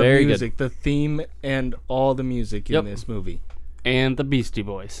Very good, the very good. music, the theme, and all the music in Yep. this movie. and the Beastie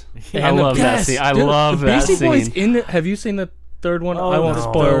Boys. And I the- love that scene. I Dude, love the that Beastie scene. Boys in it. Have you seen the third one? I won't no.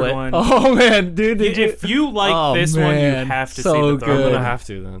 spoil Third it. one. Oh man, dude! Did you? If you like Oh, this one, you man, have to so see the I'm third good. gonna one. have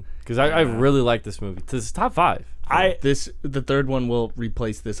to then, because I really like this movie. This is top 5. The third one will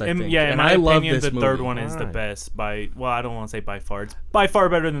replace this. I think. Yeah, in and my I love opinion, this the movie. third one is the Alright. best by. Well, I don't want to say by far. It's by far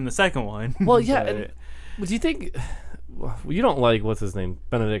better than the second one. Well, yeah. But- And, but do you think you don't like what's his name,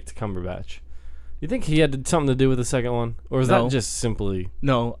 Benedict Cumberbatch? You think he had something to do with the second one, or was No. that just simply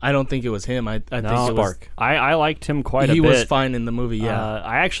No, I don't think it was him. I think it was. Spark? I liked him quite a He bit. was fine in the movie. Yeah.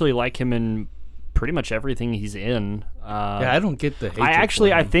 I actually like him in pretty much everything he's in. Yeah, I don't get the hatred. I for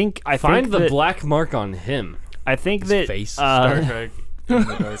him. think Find the that, black mark on him. I think His that face. Star Trek.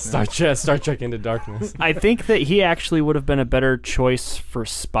 Star Trek Into Darkness. I think that he actually would have been a better choice for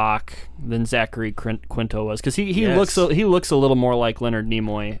Spock than Zachary Quinto was, because he Yes. looks a little more like Leonard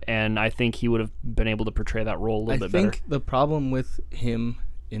Nimoy, and I think he would have been able to portray that role a little I bit think better. the problem with him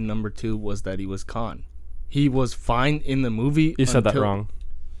in number 2 was that he was Khan. He was fine in the movie. You said that until- wrong.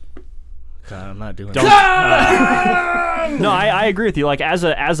 God, I'm not doing Don't- that. No, I agree with you. Like as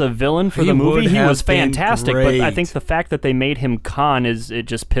a villain for He the movie, would he have was been fantastic. But I great. think the fact that they made him Khan it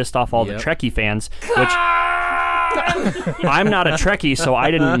just pissed off all the Yep. Trekkie fans. Which I'm not a Trekkie, so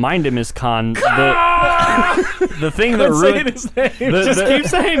I didn't mind him as Khan. The thing that ruined his name. Just keep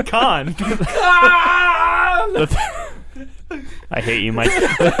saying Khan. I hate you, Mike.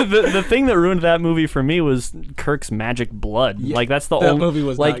 The thing that ruined that movie for me was Kirk's magic blood. Yeah, like that's the that only movie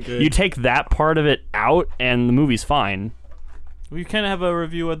was like not good. you take that part of it out and the movie's fine. We kind of have a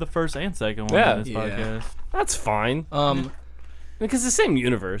review of the first and second one Yeah. on this podcast. That's fine. Because the same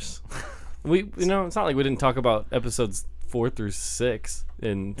universe. It's not like we didn't talk about episodes 4 through 6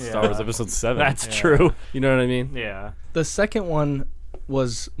 in Star Wars Episode 7. That's true. You know what I mean? Yeah. The second one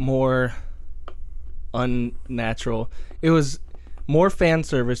was more unnatural. It was more fan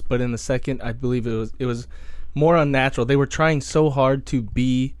service, but in the second, I believe it was more unnatural. They were trying so hard to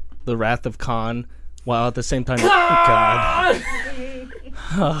be the Wrath of Khan, while at the same time,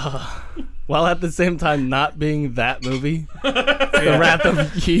 while at the same time not being that movie, the Wrath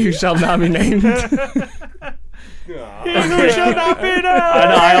of He Who Shall Not Be Named. He who shall not be named. I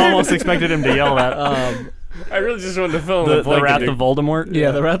know. I almost expected him to yell that. I really just wanted to fill in the Wrath of Voldemort.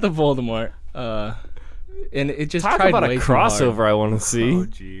 Yeah, the Wrath of Voldemort. And it just Talk tried about way a too hard. crossover I want to see. Oh,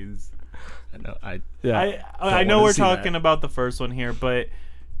 jeez. I know wanna we're see that. talking about the first one here, but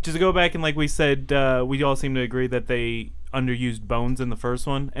just to go back and like we said, we all seem to agree that they underused Bones in the first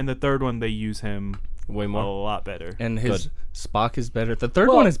one, and the third one they use him way more, a lot better. And his Spock is better. The third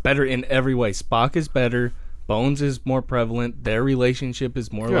one is better in every way. Spock is better. Bones is more prevalent. Their relationship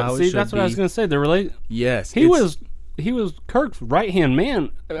is more how it should that's be. what I was gonna say. Yes, he was Kirk's right hand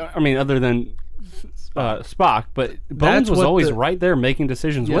man. I mean, other than Spock, but Bones was always right there making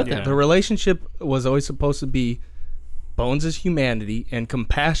decisions with him. The relationship was always supposed to be Bones' humanity and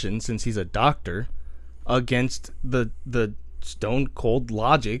compassion, since he's a doctor, against the stone cold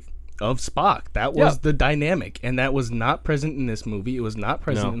logic of Spock. That was the dynamic, and that was not present in this movie. It was not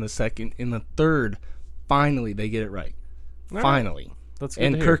present in the second. In the third, finally they get it right. Finally. That's good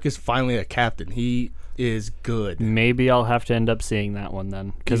and to hear. Kirk is finally a captain. He is good. Maybe I'll have to end up seeing that one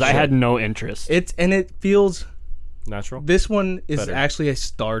then, because I had no interest. It feels natural. This one is Better. actually a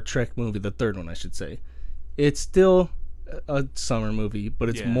Star Trek movie. The third one, I should say. It's still a summer movie, but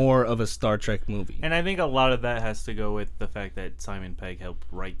it's more of a Star Trek movie. And I think a lot of that has to go with the fact that Simon Pegg helped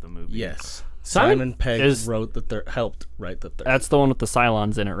write the movie. Yes, Simon Pegg helped write the third. That's the one with the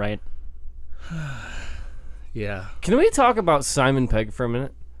Cylons in it, right? Yeah. Can we talk about Simon Pegg for a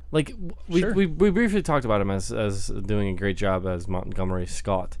minute? Like Sure. we briefly talked about him as doing a great job as Montgomery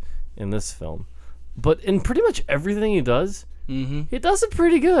Scott in this film, but in pretty much everything he does, he does it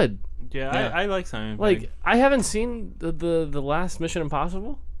pretty good. Yeah. I like Simon Pegg. Like, I haven't seen the last Mission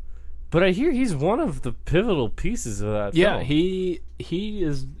Impossible, but I hear he's one of the pivotal pieces of that Yeah, film. he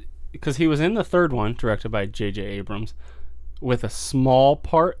is, because he was in the third one, directed by J.J. Abrams, with a small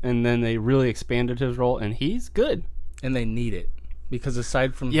part, and then they really expanded his role, and he's good. And they need it, because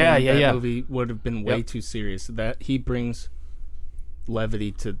aside from Yeah, him, yeah, that yeah. movie would have been way too serious. That he brings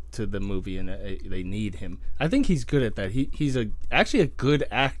levity to the movie, and they need him. I think he's good at that. He's actually a good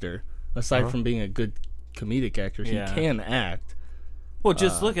actor. Aside from being a good comedic actor, he can act. Well,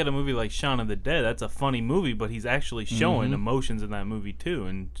 just look at a movie like Shaun of the Dead. That's a funny movie, but he's actually showing emotions in that movie too,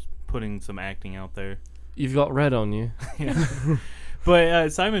 and putting some acting out there. You've got red on you.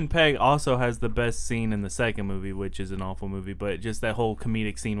 But Simon Pegg also has the best scene in the second movie, which is an awful movie, but just that whole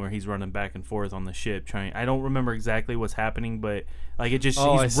comedic scene where he's running back and forth on the ship trying. I don't remember exactly what's happening, but like he's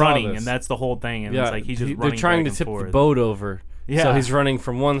running, and that's the whole thing, and it's like he's just running. They're trying back to tip and forth. the boat over. Yeah. So he's running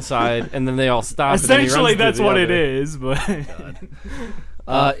from one side, and then they all stop. Essentially, and then he runs that's to the what other. it is. But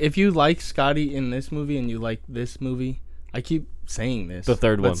If you like Scotty in this movie and you like this movie, I keep saying this. The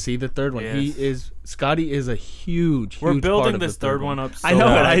third one. See the third one. Yes. Scotty is a huge we're part building of this the third one up. So I know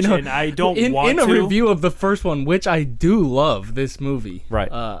it. I much, know. and I don't in want a to. review of the first one, which I do love this movie.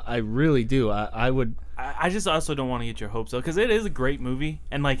 Right. I really do. I would. I just also don't want to get your hopes up, because it is a great movie,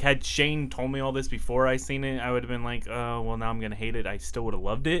 and like had Shane told me all this before I seen it, I would have been like, oh well, now I'm gonna hate it. I still would have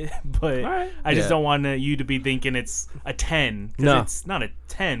loved it, but I just don't want you to be thinking it's a 10, because No. it's not a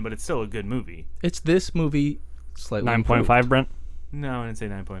 10, but it's still a good movie. It's this movie slightly 9.5, Brent. No, I didn't say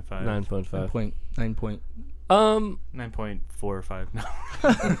 9.5. 9.5. 9.9. 9.4 or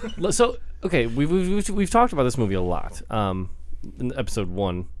 5. No. So okay, we've talked about this movie a lot. In episode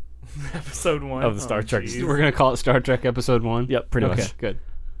 1 Episode 1 of the Star Trek. geez. We're gonna call it Star Trek Episode 1. Yep, pretty Okay, much. good.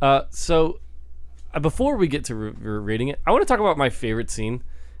 So before we get to rating it, I want to talk about my favorite scene,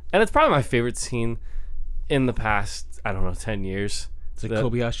 and it's probably my favorite scene in the past, I don't know, 10 years. Is it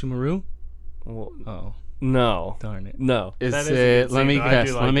Kobayashi Maru? Well, Oh, no. darn it. No. Is That is a it? good Let me scene, though. I guess.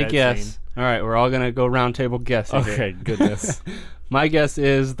 do Let like me that guess. scene. All right, we're all gonna go round table guessing. Okay, goodness. My guess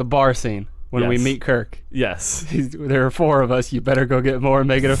is the bar scene. when we Yes. meet Kirk. Yes. There are 4 of us. You better go get more and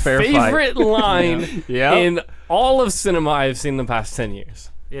make it a fair fight. Favorite line Yeah. in all of cinema I've seen in the past 10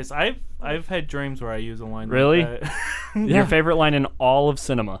 years. Yes, I've had dreams where I use a line Really? like that. Your favorite line in all of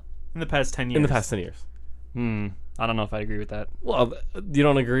cinema? In the past 10 years. In the past 10 years. I don't know if I agree with that. Well, you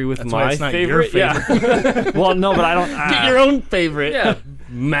don't agree with That's why my it's not favorite? your favorite. Yeah. Well, no, but I don't. Get your own favorite. Yeah.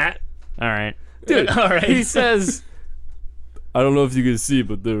 Matt. All right. Dude, All right. he says, I don't know if you can see,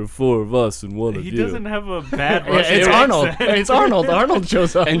 but there are 4 of us and 1 of He you. doesn't have a bad Yeah, Russian it's Arnold. accent. It's Arnold. Arnold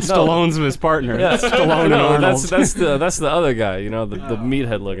shows up. And Stallone's his partner. Yeah. Stallone and No, Arnold. that's the other guy, you know, the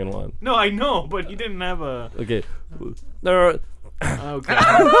meathead looking one. No, I know, but he didn't have a... Okay. There are... Oh, God.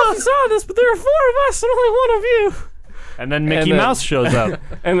 I don't know if you saw this, but there are 4 of us and only 1 of you. And then Mickey then- Mouse shows up.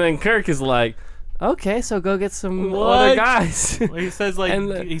 And then Kirk is like, okay, so go get some What? other guys. Well, he says, like,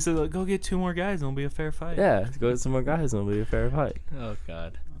 And then- he says, like, go get 2 more guys and it'll be a fair fight. Yeah, go get some more guys and it'll be a fair fight. Oh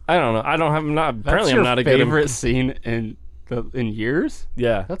God. I don't know. I'm not. Apparently, That's your I'm not a good. favorite scene in years?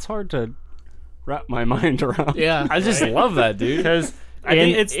 Yeah. That's hard to wrap my mind around. Yeah. I just love that, dude. Because I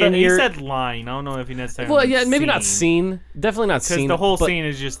think it's the, he said line. I don't know if he necessarily Well, yeah, maybe not scene. scene. Definitely not Because scene. the whole but scene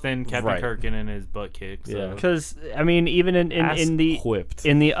is just then Captain Right. Kirk getting his butt kicked. So. Yeah. Because I mean, even in the whipped.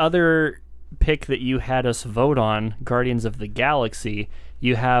 in the other pick that you had us vote on, Guardians of the Galaxy,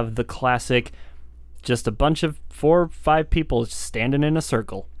 you have the classic, just a bunch of 4 or 5 people standing in a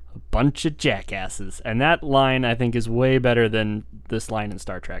circle, a bunch of jackasses, and that line I think is way better than this line in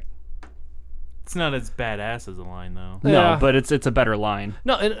Star Trek. It's not as badass as a line, though. No, but it's a better line.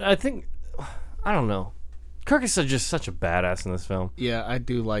 No, and I think I don't know. Kirk is just such a badass in this film. Yeah, I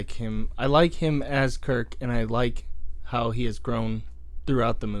do like him. I like him as Kirk, and I like how he has grown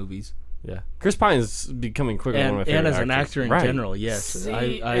throughout the movies. Yeah, Chris Pine is becoming quicker one of my And, favorite and as an actors. actor in Right. general, yes. See,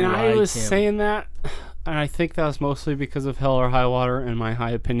 I and I like was him. saying that, and I think that was mostly because of Hell or High Water and my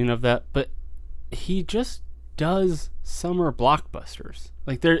high opinion of that. But he just does summer blockbusters.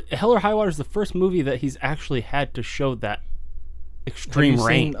 Like, Hell or High Water is the first movie that he's actually had to show that extreme Have you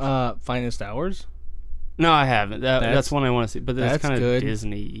range. seen, Finest Hours? No, I haven't. That's one I want to see. But that's that's kind of good.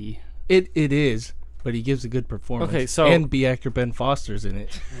 Disney-y. It is, but he gives a good performance. Okay, so- and B actor Ben Foster's in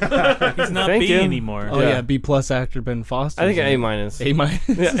it. He's not Thank B you. anymore. Oh yeah, B plus actor Ben Foster. I think A minus. A minus.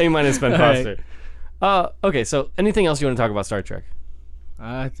 Yeah, A minus Ben All right. Foster. Okay, so anything else you want to talk about Star Trek?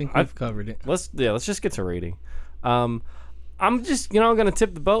 I think we've covered it. Let's just get to rating. I'm just gonna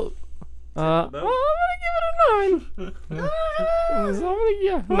tip the boat. I'm gonna give it a 9.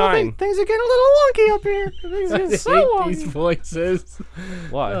 Yeah, 9. Things are getting a little wonky up here. Things I are hate so these voices.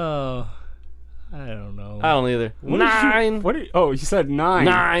 Why? Oh, I don't know. I don't either. What did you- 9. What did you said 9.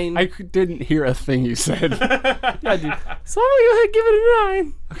 9. I didn't hear a thing you said. Yeah, dude. So I'm gonna go ahead and give it a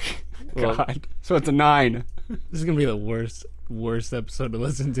 9. Well, God. So it's a 9. This is gonna be the worst episode to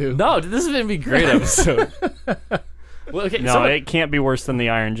listen to. no, dude, this is gonna be a great episode. Well, okay, No, it can't be worse than the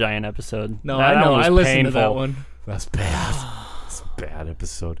Iron Giant episode. No, That I know. one was I listened to that painful. one. that's bad. It's a bad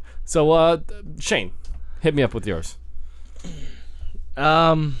episode. So, Shane, hit me up with yours.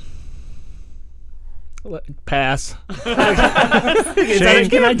 Pass. Shane,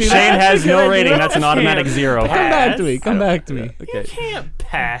 Shane has no rating. That's an automatic 0. Come back to me. Come back to me. Okay. Can't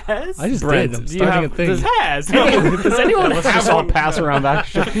pass. I just Brent, did. I'm do you starting have- a thing. does- pass. Does anyone Let's have just all one? pass around that.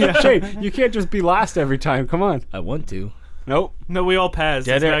 Shane, you can't just be last every time. Come on. I want to. Nope. No, we all pass.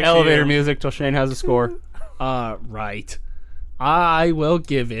 Get It's their back to elevator you. music till Shane has a score. Right. I will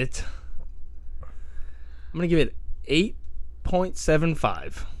give it. I'm gonna give it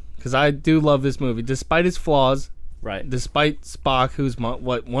 8.75 because I do love this movie, despite its flaws. Right. Despite Spock, who's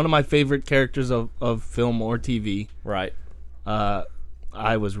one of my favorite characters of film or TV. Right.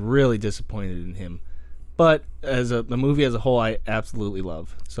 I was really disappointed in him. But as the movie as a whole, I absolutely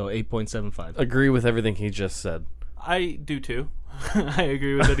love. So 8.75. Agree with everything he just said. I do too. I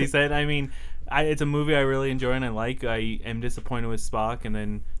agree with what he said. I mean, it's a movie I really enjoy and I like. I am disappointed with Spock and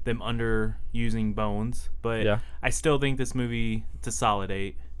then them underusing Bones, but Yeah. I still think this movie it's a solid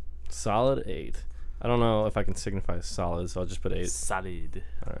 8. Solid 8. I don't know if I can signify solid, so I'll just put 8. Solid.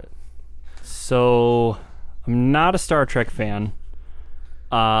 All right. So, I'm not a Star Trek fan.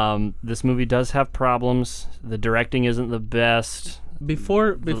 This movie does have problems. The directing isn't the best.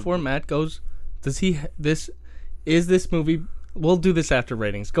 Before Matt goes, is this movie? We'll do this after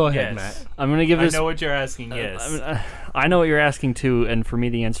ratings. Go ahead, Yes. Matt. I'm gonna give I this. know what you're asking. Yes. I know what you're asking too, and for me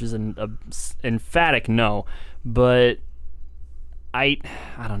the answer is an emphatic no. But I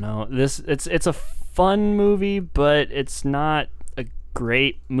don't know. It's a fun movie, but it's not a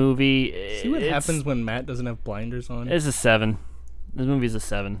great movie. See what happens when Matt doesn't have blinders on? It's a 7. This movie's a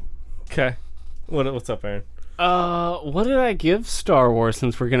 7. Okay. What's up, Aaron? What did I give Star Wars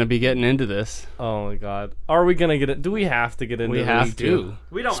since we're gonna be getting into this? Oh my God, are we gonna get it? Do we have to get into? We have to.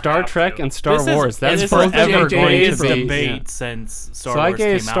 We don't. Star have Trek to. and Star Wars. That's this forever is going to J.J. be debate since Star so Wars I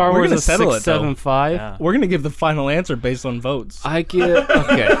gave came Star out. Wars We're gonna a settle it, though. 6.75. Yeah. We're gonna give the final answer based on votes. I give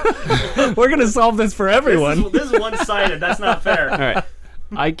okay. We're gonna solve this for everyone. This is one-sided. That's not fair. All right.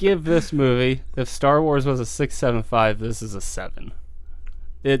 I give this movie, if Star Wars was a 6.75, this is a 7.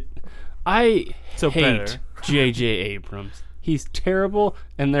 I So hate better. J.J. Abrams. He's terrible,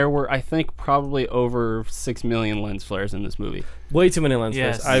 and there were, I think, probably over 6 million lens flares in this movie. Way too many lens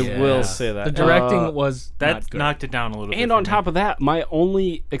Yes. flares. I Yeah. will say that. The directing was That not good. knocked it down a little bit. And on top of that, my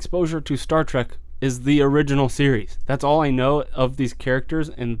only exposure to Star Trek is the original series. That's all I know of these characters,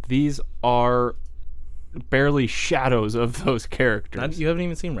 and these are barely shadows of those characters. You haven't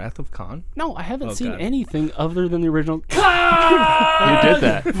even seen Wrath of Khan? No, I haven't Oh, seen God. anything other than the original. You did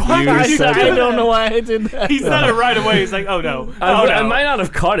that. You said I that. don't know why I did that. He said it right away. He's like, "Oh no, I might not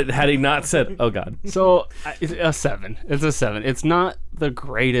have caught it had he not said, "Oh God." So it's a 7. It's a 7. It's not the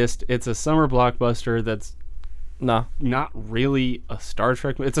greatest. It's a summer blockbuster that's No. not really a Star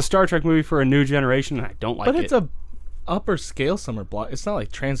Trek. It's a Star Trek movie for a new generation, and I don't like it. But it's a upper scale summer block. It's not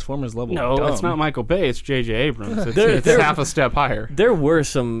like Transformers level. No, dumb. it's not Michael Bay. It's J.J. Abrams. It's, There- it's there- half a step higher. There were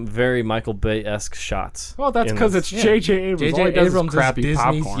some very Michael Bay-esque shots. Well, that's in because this. it's J.J. Abrams. All he J.J. does Abrams is crappy is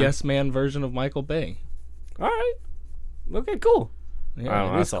Disney's popcorn. yes man version of Michael Bay. All right. Okay, cool. Yeah, I don't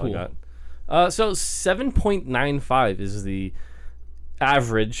know, it that's is all cool. I got. So 7.95 is the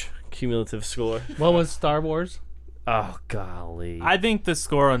average cumulative score. What was Star Wars? Oh golly! I think the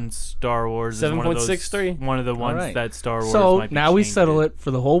score on Star Wars is one of those, 7.63? one of the ones All right. that Star Wars. So might be now we changing. settle it for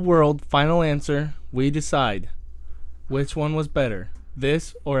the whole world. Final answer. We decide which one was better,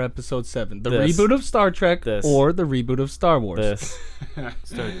 this or Episode 7, the This. reboot of Star Trek, This. or the reboot of Star Wars. This.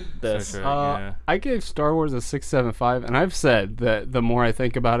 Star Trek, yeah. I gave Star Wars a 6.75, and I've said that the more I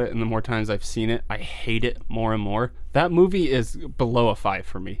think about it and the more times I've seen it, I hate it more and more. That movie is below a 5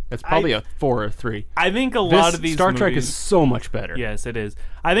 for me. It's probably a 4 or 3. I think a lot of these Star Trek movies- is so much better. Yes, it is.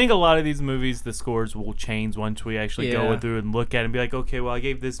 I think a lot of these movies, the scores will change once we actually go Yeah. through and look at it and be like, okay, well, I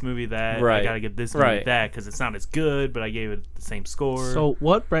gave this movie that. Right. I got to give this movie Right. that because it's not as good, but I gave it the same score. So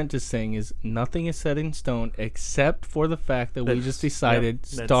what Brent is saying is nothing is set in stone except for the fact that we That's- just decided yep,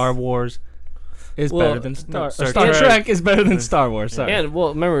 that's- Star Wars is Well, better than Star Star Star Trek. Trek is better than Star Wars. Sorry. And well,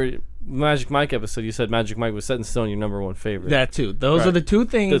 remember Magic Mike episode? You said Magic Mike was set in stone. Your number one favorite. That too. Those Right. are the two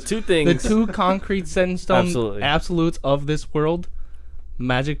things. The two things. The two concrete set in stone Absolutely. absolutes of this world.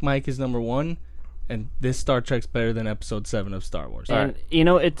 Magic Mike is number one, and this Star Trek's better than Episode 7 of Star Wars. And you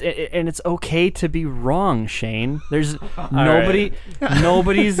know and it's okay to be wrong, Shane. There's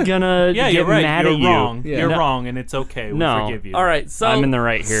nobody's gonna yeah, get you're right. mad You're at you. wrong. Yeah. You're No. wrong, and it's okay. We No. forgive you. All right, so I'm in the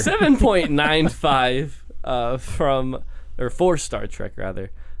right here. 7.95 for Star Trek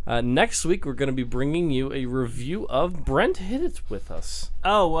rather. Next week we're going to be bringing you a review of Brent Hit It With Us.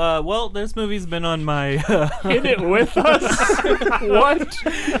 Oh, well, this movie's been on my. Hit it with us? What?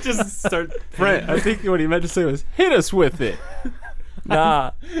 Just start. Brent, I think what he meant to say was, hit us with it.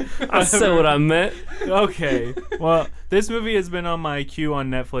 Nah, I said what I meant. Okay. Well, this movie has been on my queue on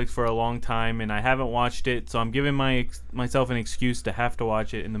Netflix for a long time, and I haven't watched it, so I'm giving myself an excuse to have to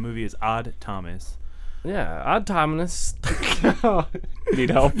watch it, and the movie is Odd Thomas. Yeah, Odd Thomas. Need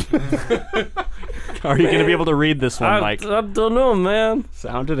help? Are you gonna be able to read this one, Mike? I don't know, man.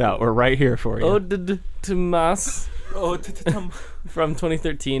 Sound it out. We're right here for you. Odd Thomas. Oh, From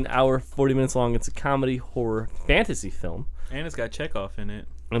 2013, hour 40 minutes long. It's a comedy, horror, fantasy film. and it's got Chekhov in it.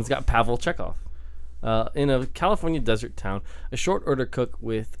 And it's got Pavel Chekhov. In a California desert town, a short order cook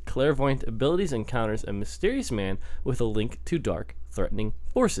with clairvoyant abilities encounters a mysterious man with a link to dark, threatening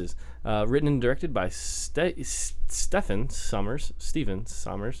forces. Written and directed by Stephen Sommers.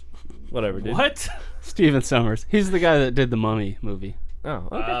 Whatever, dude. What? Steven Sommers. He's the guy that did the Mummy movie. Oh,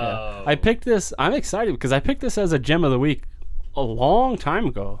 okay. I picked this. I'm excited because I picked this as a gem of the week a long time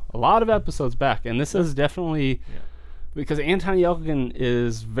ago, a lot of episodes back, and this is definitely because Anton Yelchin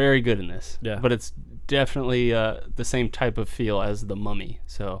is very good in this. Yeah. But it's definitely the same type of feel as the Mummy.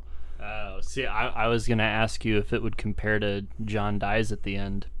 So. See, I was gonna ask you if it would compare to John Dies at the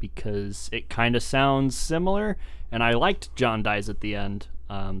End because it kind of sounds similar, and I liked John Dies at the End,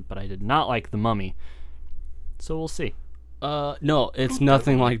 but I did not like The Mummy. So we'll see. No, it's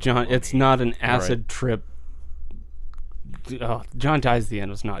nothing like John. It's not an acid trip. Oh, John Dies at the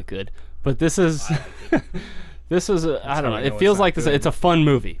End was not good, but this is. This is. I don't know. It feels like this. It's a fun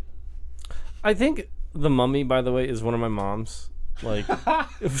movie. I think The Mummy, by the way, is one of my mom's like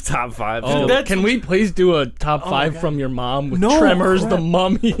top 5. Oh, can we please do a top 5 from your mom with Tremors, The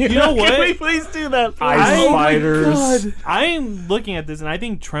Mummy? You know what? Can we please do that? Ice Spiders. I am looking at this, and I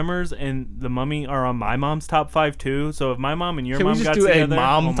think Tremors and The Mummy are on my mom's top 5 too. So if my mom and your Can mom we just got do together, a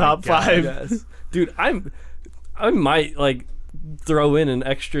mom oh my top God. 5? Yes. Dude, I might like throw in an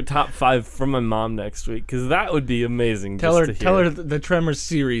extra top 5 from my mom next week because that would be amazing. Tell her hear. the Tremors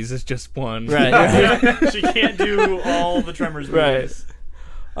series is just one. Right. She can't do all the Tremors movies. Right.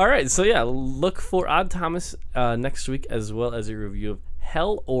 All right, so yeah, look for Odd Thomas next week, as well as a review of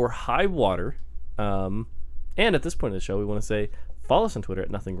Hell or High Water. And at this point of the show, we want to say follow us on Twitter at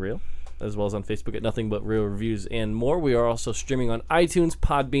Nothing Real, as well as on Facebook at Nothing But Real Reviews and more. We are also streaming on iTunes,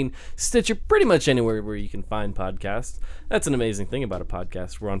 Podbean, Stitcher, pretty much anywhere where you can find podcasts. That's an amazing thing about a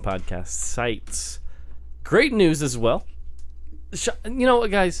podcast. We're on podcast sites. Great news as well. You know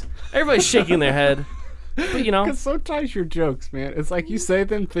what, guys? Everybody's shaking their head. But, you know, because sometimes your jokes, man, it's like you say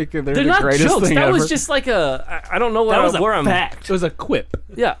them thinking they're the not greatest jokes. thing That ever. was just like I don't know That was where a I'm. fact. It was a quip.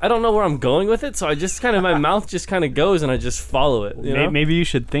 Yeah, I don't know where I'm going with it, so I just kind of my mouth just kind of goes and I just follow it. You know? Maybe you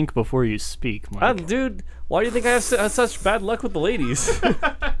should think before you speak, Mike. Dude, why do you think I have such bad luck with the ladies?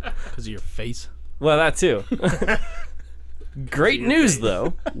 Because of your face. Well, that too. Great news,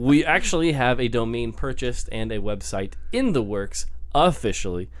 though. We actually have a domain purchased and a website in the works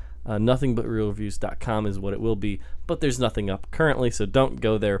officially. Nothingbutrealreviews.com is what it will be, but there's nothing up currently, so don't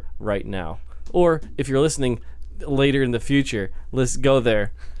go there right now. Or if you're listening later in the future, let's go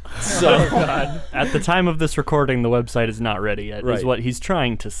there. So, at the time of this recording, the website is not ready yet, Right. is what he's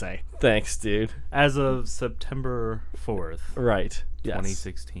trying to say. Thanks, dude. As of September 4th, Right. Yes.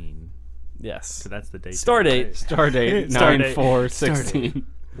 2016. Yes. So that's the date. Star date. Star date Star date. 9/4/16.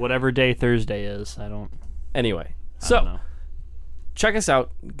 Whatever day Thursday is, I don't Anyway, know. so check us out.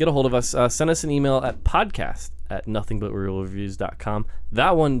 Get a hold of us. Send us an email at podcast@nothingbutrealreviews.com.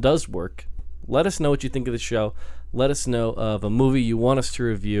 That one does work. Let us know what you think of the show. Let us know of a movie you want us to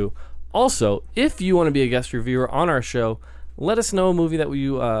review. Also, if you want to be a guest reviewer on our show, let us know a movie that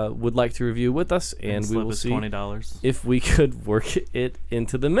you would like to review with us, and we will see $20. if we could work it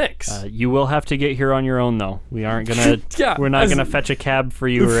into the mix. You will have to get here on your own, though. We aren't gonna. Yeah, we're not gonna fetch a cab for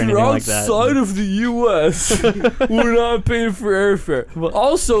you or anything like that. If you're outside of the U.S., we're not paying for airfare.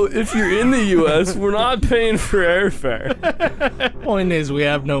 Also, if you're in the U.S., we're not paying for airfare. Point is, we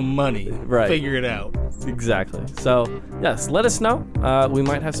have no money. Right. Figure it out. Exactly. So, yes, let us know. We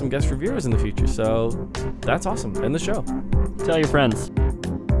might have some guest reviewers in the future, so that's awesome. End the show. Tell your friends.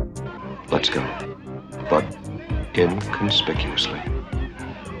 Let's go. But inconspicuously.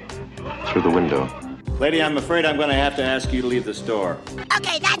 Through the window. Lady, I'm afraid I'm going to have to ask you to leave the store.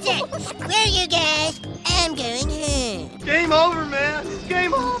 Okay, that's it. Screw you guys. I'm going home. Game over, man.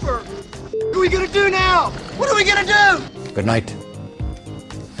 Game over. What are we gonna do now? What are we gonna do? Good night,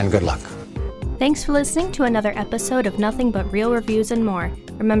 and good luck. Thanks for listening to another episode of Nothing But Real Reviews and More.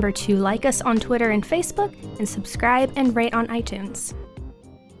 Remember to like us on Twitter and Facebook, and subscribe and rate on iTunes.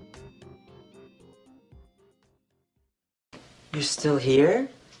 You're still here?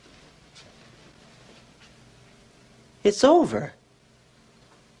 It's over.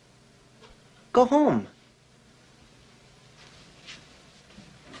 Go home.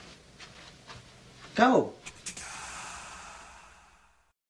 Go.